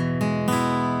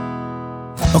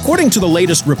 According to the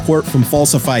latest report from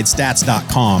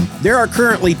FalsifiedStats.com, there are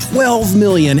currently 12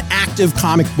 million active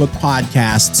comic book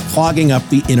podcasts clogging up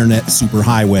the internet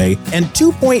superhighway, and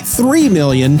 2.3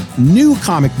 million new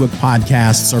comic book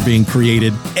podcasts are being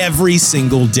created every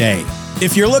single day.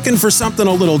 If you're looking for something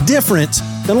a little different,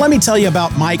 then let me tell you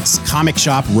about Mike's Comic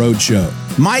Shop Roadshow.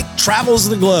 Mike travels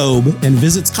the globe and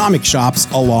visits comic shops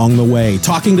along the way,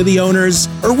 talking to the owners,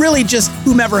 or really just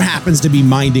whomever happens to be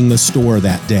minding the store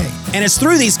that day. And it's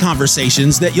through these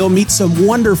conversations that you'll meet some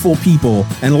wonderful people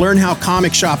and learn how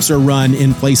comic shops are run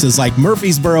in places like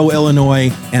Murfreesboro,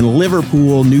 Illinois, and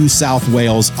Liverpool, New South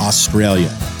Wales, Australia.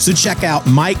 So check out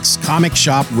Mike's Comic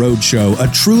Shop Roadshow,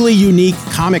 a truly unique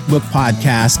comic book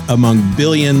podcast among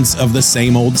billions of the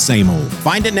same old, same old.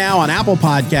 Find it now on Apple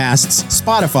Podcasts,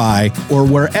 Spotify, or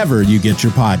wherever you get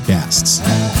your podcasts.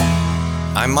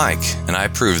 I'm Mike, and I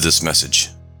approve this message.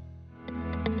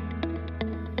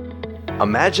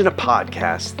 Imagine a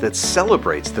podcast that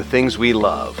celebrates the things we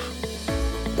love.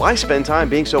 Why spend time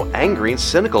being so angry and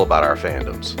cynical about our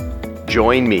fandoms?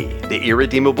 Join me, the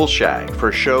irredeemable Shag, for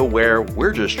a show where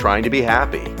we're just trying to be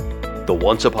happy. The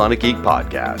Once Upon a Geek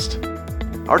podcast.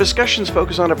 Our discussions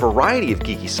focus on a variety of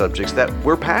geeky subjects that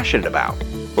we're passionate about.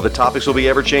 While the topics will be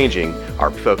ever-changing,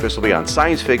 our focus will be on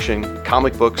science fiction,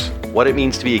 comic books, what it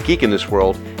means to be a geek in this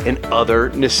world, and other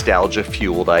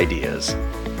nostalgia-fueled ideas.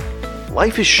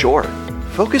 Life is short.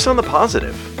 Focus on the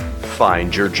positive.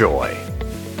 Find your joy.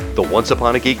 The Once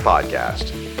Upon a Geek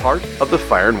podcast, part of the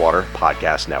Fire and Water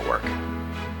Podcast Network.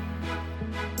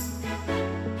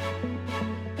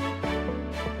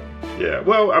 Yeah,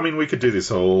 well, I mean, we could do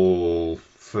this all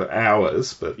for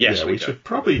hours, but yes, we should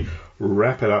probably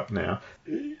wrap it up now.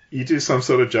 You do some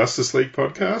sort of Justice League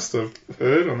podcast, I've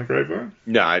heard, on the grapevine?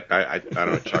 No, I don't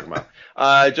know what you're talking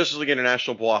about. Justice League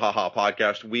International Bwahaha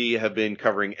podcast, we have been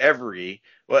covering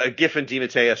Well, a Giffen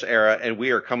DeMatteis era, and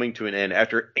we are coming to an end.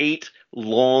 After 8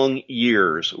 long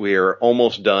years, we are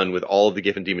almost done with all of the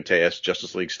Giffen DeMatteis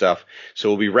Justice League stuff.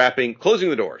 So we'll be closing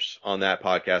the doors on that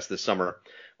podcast this summer.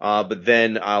 But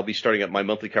then I'll be starting up my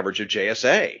monthly coverage of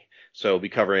JSA. So we'll be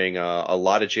covering a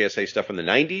lot of JSA stuff from the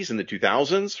 90s and the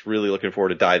 2000s. Really looking forward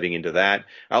to diving into that.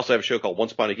 I also have a show called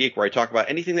Once Upon a Geek where I talk about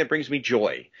anything that brings me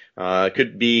joy. It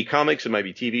could be comics, it might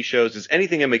be TV shows. It's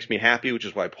anything that makes me happy, which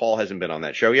is why Paul hasn't been on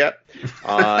that show yet.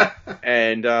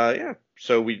 Yeah.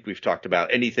 So we've talked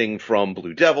about anything from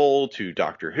Blue Devil to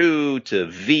Doctor Who to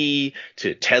V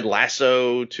to Ted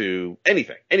Lasso to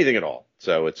anything at all.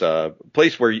 So it's a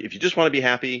place where if you just want to be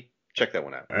happy, check that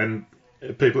one out. And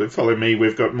people who follow me,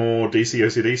 we've got more DC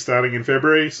OCD starting in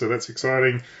February, so that's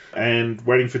exciting. And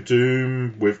waiting for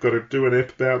Doom, we've got to do an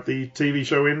ep about the TV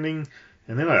show ending.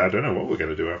 And then I don't know what we're going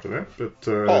to do after that.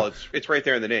 But Paul, it's right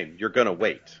there in the name. You're going to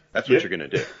wait. That's what you're going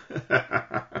to do.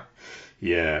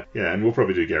 Yeah, and we'll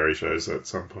probably do Gary shows at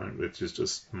some point, which is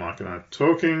just Mike and I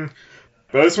talking.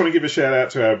 But I just want to give a shout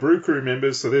out to our Brew Crew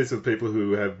members. So these are the people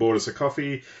who have bought us a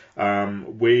coffee.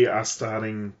 We are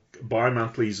starting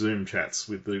bi-monthly Zoom chats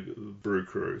with the Brew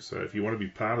Crew. So if you want to be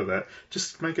part of that,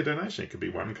 just make a donation. It could be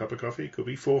 1 cup of coffee. It could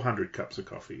be 400 cups of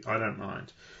coffee. I don't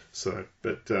mind. So,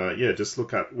 but just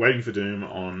look up Waiting for Doom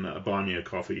on Buy Me a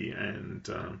Coffee and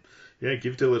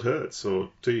give till it hurts or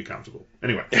till you're comfortable.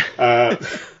 Anyway, but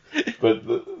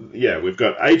we've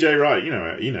got AJ Wright.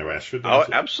 You know Ashford. Oh,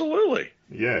 absolutely.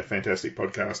 Yeah, fantastic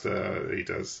podcaster. He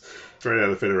does Straight Out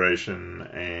of the Federation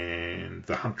and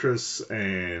The Huntress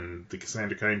and the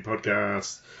Cassandra Cain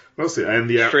podcast. What else? And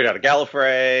the Straight Out of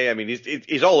Gallifrey. I mean,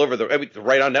 he's all over the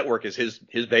Right On Network is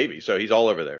his baby, so he's all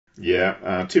over there.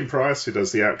 Yeah, Tim Price, who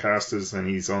does the Outcasters, and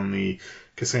he's on the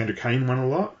Cassandra Cain one a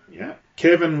lot. Yeah,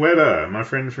 Kevin Wetter, my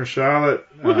friend from Charlotte.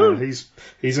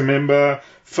 He's a member.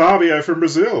 Fabio from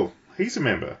Brazil, he's a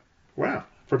member. Wow,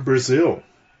 from Brazil.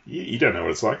 You don't know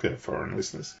what it's like there, foreign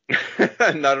listeners.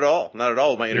 Not at all. Not at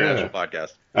all with my international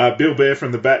podcast. Bill Bear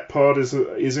from the Bat Pod is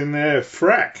in there.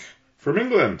 Frack from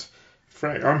England.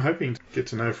 Frack. I'm hoping to get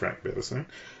to know Frack better soon.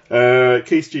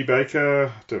 Keith G.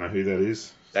 Baker. Don't know who that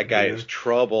is. That guy is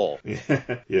trouble.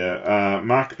 Yeah.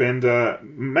 Mark Bender.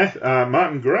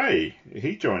 Martin Gray.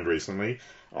 He joined recently.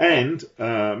 And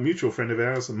mutual friend of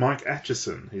ours, Mike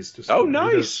Atchison. He's just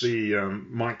nice. He does the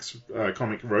Mike's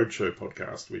Comic Roadshow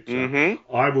podcast, which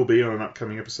I will be on an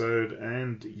upcoming episode,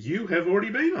 and you have already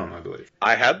been on, I believe.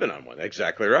 I have been on one,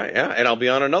 exactly right. Yeah, and I'll be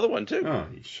on another one too. Oh,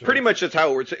 sure. Pretty much that's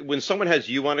how it works. When someone has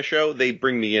you on a show, they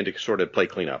bring me in to sort of play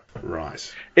cleanup.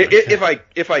 Right.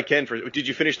 If I can, did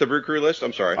you finish the Brew Crew list?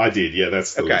 I'm sorry. I did. Yeah,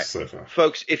 that's the list so far.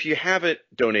 Folks, if you haven't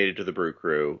donated to the Brew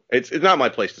Crew, it's not my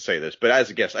place to say this, but as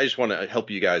a guest, I just want to help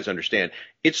you guys understand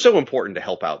it's so important to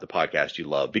help out the podcast you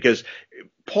love, because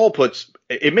Paul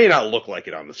it may not look like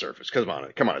it on the surface. Come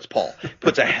on, it's Paul.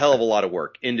 Puts a hell of a lot of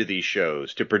work into these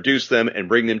shows to produce them and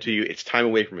bring them to you. It's time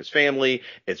away from his family.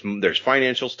 There's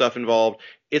financial stuff involved.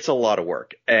 It's a lot of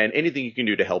work, and anything you can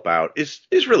do to help out is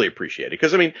really appreciated.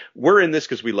 Because, I mean, we're in this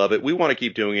because we love it. We want to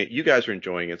keep doing it. You guys are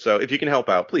enjoying it. So if you can help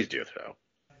out, please do so.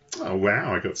 Oh,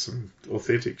 wow. I got some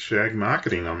authentic Shag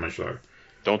marketing on my show.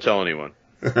 Don't tell anyone.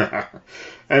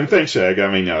 And thanks, Shag.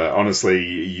 I mean, honestly,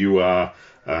 you are.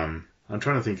 I'm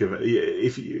trying to think of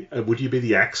it. Would you be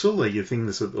the axle? Or you think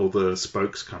all the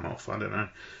spokes come off? I don't know.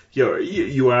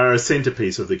 You are a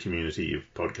centerpiece of the community of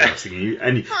podcasting,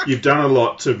 and you've done a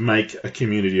lot to make a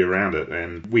community around it.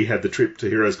 And we had the trip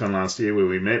to HeroesCon last year where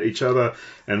we met each other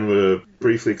and were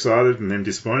briefly excited and then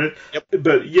disappointed. Yep.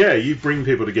 But yeah, you bring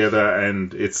people together,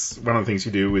 and it's one of the things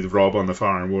you do with Rob on the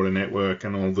Fire and Water Network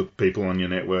and all the people on your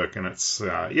network, and it's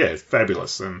it's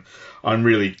fabulous. And I'm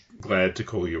really glad to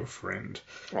call you a friend,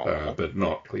 but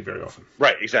not very often.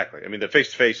 Right, exactly. I mean, the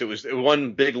face-to-face, it was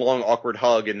one big, long, awkward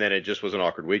hug, and then it just was an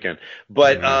awkward weekend.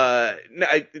 But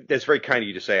that's very kind of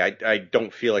you to say. I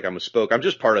don't feel like I'm a spoke. I'm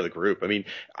just part of the group. I mean,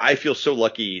 I feel so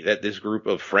lucky that this group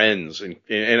of friends and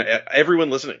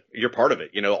everyone listening, you're part of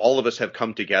it. You know, all of us have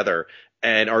come together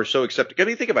and are so accepting. I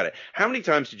mean, think about it. How many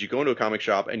times did you go into a comic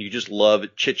shop and you just love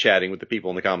chit-chatting with the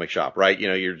people in the comic shop, right? You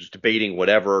know, you're just debating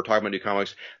whatever, talking about new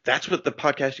comics. That's what the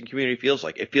podcasting community feels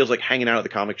like. It feels like hanging out at the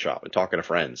comic shop and talking to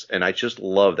friends. And I just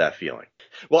love that feeling.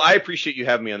 Well, I appreciate you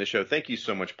having me on the show. Thank you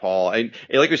so much, Paul. And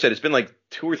like we said, it's been like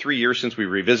 2 or 3 years since we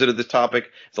revisited this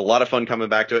topic. It's a lot of fun coming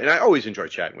back to it. And I always enjoy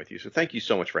chatting with you. So thank you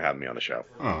so much for having me on the show.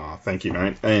 Oh, thank you,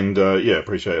 mate. And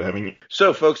appreciate having you.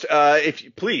 So, folks, if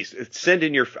you please send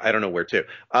in I don't know where to.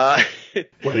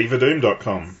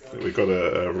 Whateverdoom.com. We've got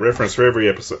a reference for every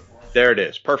episode. There it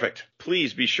is. Perfect.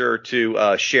 Please be sure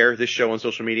to share this show on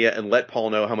social media and let Paul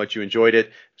know how much you enjoyed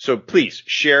it. So please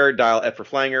share Dial F for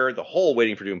Flanger, the whole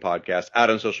Waiting for Doom podcast out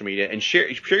on social media, and share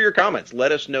your comments.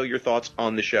 Let us know your thoughts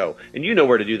on the show. And you know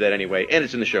where to do that anyway, and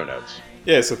it's in the show notes.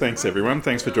 Yeah, so thanks everyone.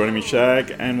 Thanks for joining me,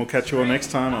 Shag, and we'll catch you all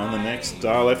next time on the next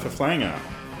Dial F for Flanger.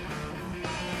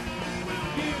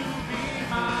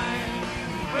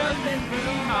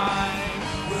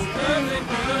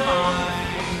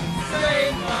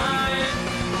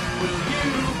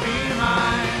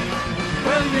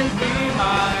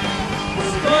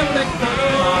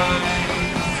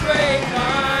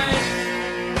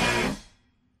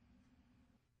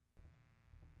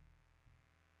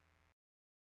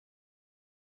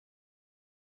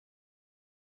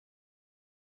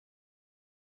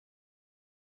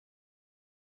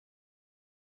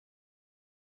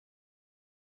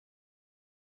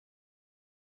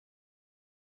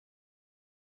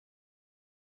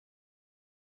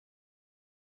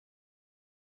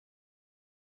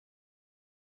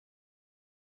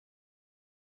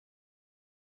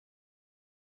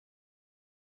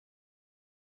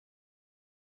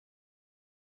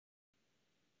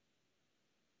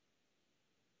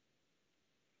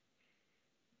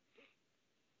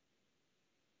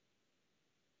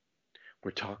 We're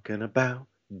talking about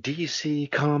DC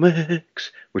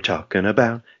Comics. We're talking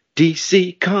about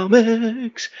DC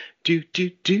Comics. Do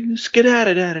do do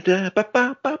skadadadada ba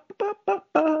ba ba ba ba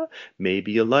ba.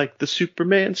 Maybe you like the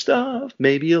Superman stuff.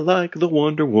 Maybe you like the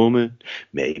Wonder Woman.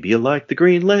 Maybe you like the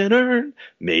Green Lantern.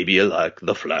 Maybe you like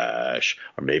the Flash.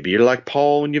 Or maybe you're like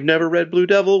Paul and you've never read Blue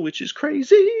Devil, which is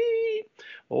crazy.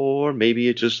 Or maybe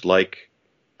you just like,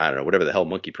 I don't know, whatever the hell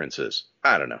Monkey Prince is.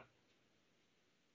 I don't know.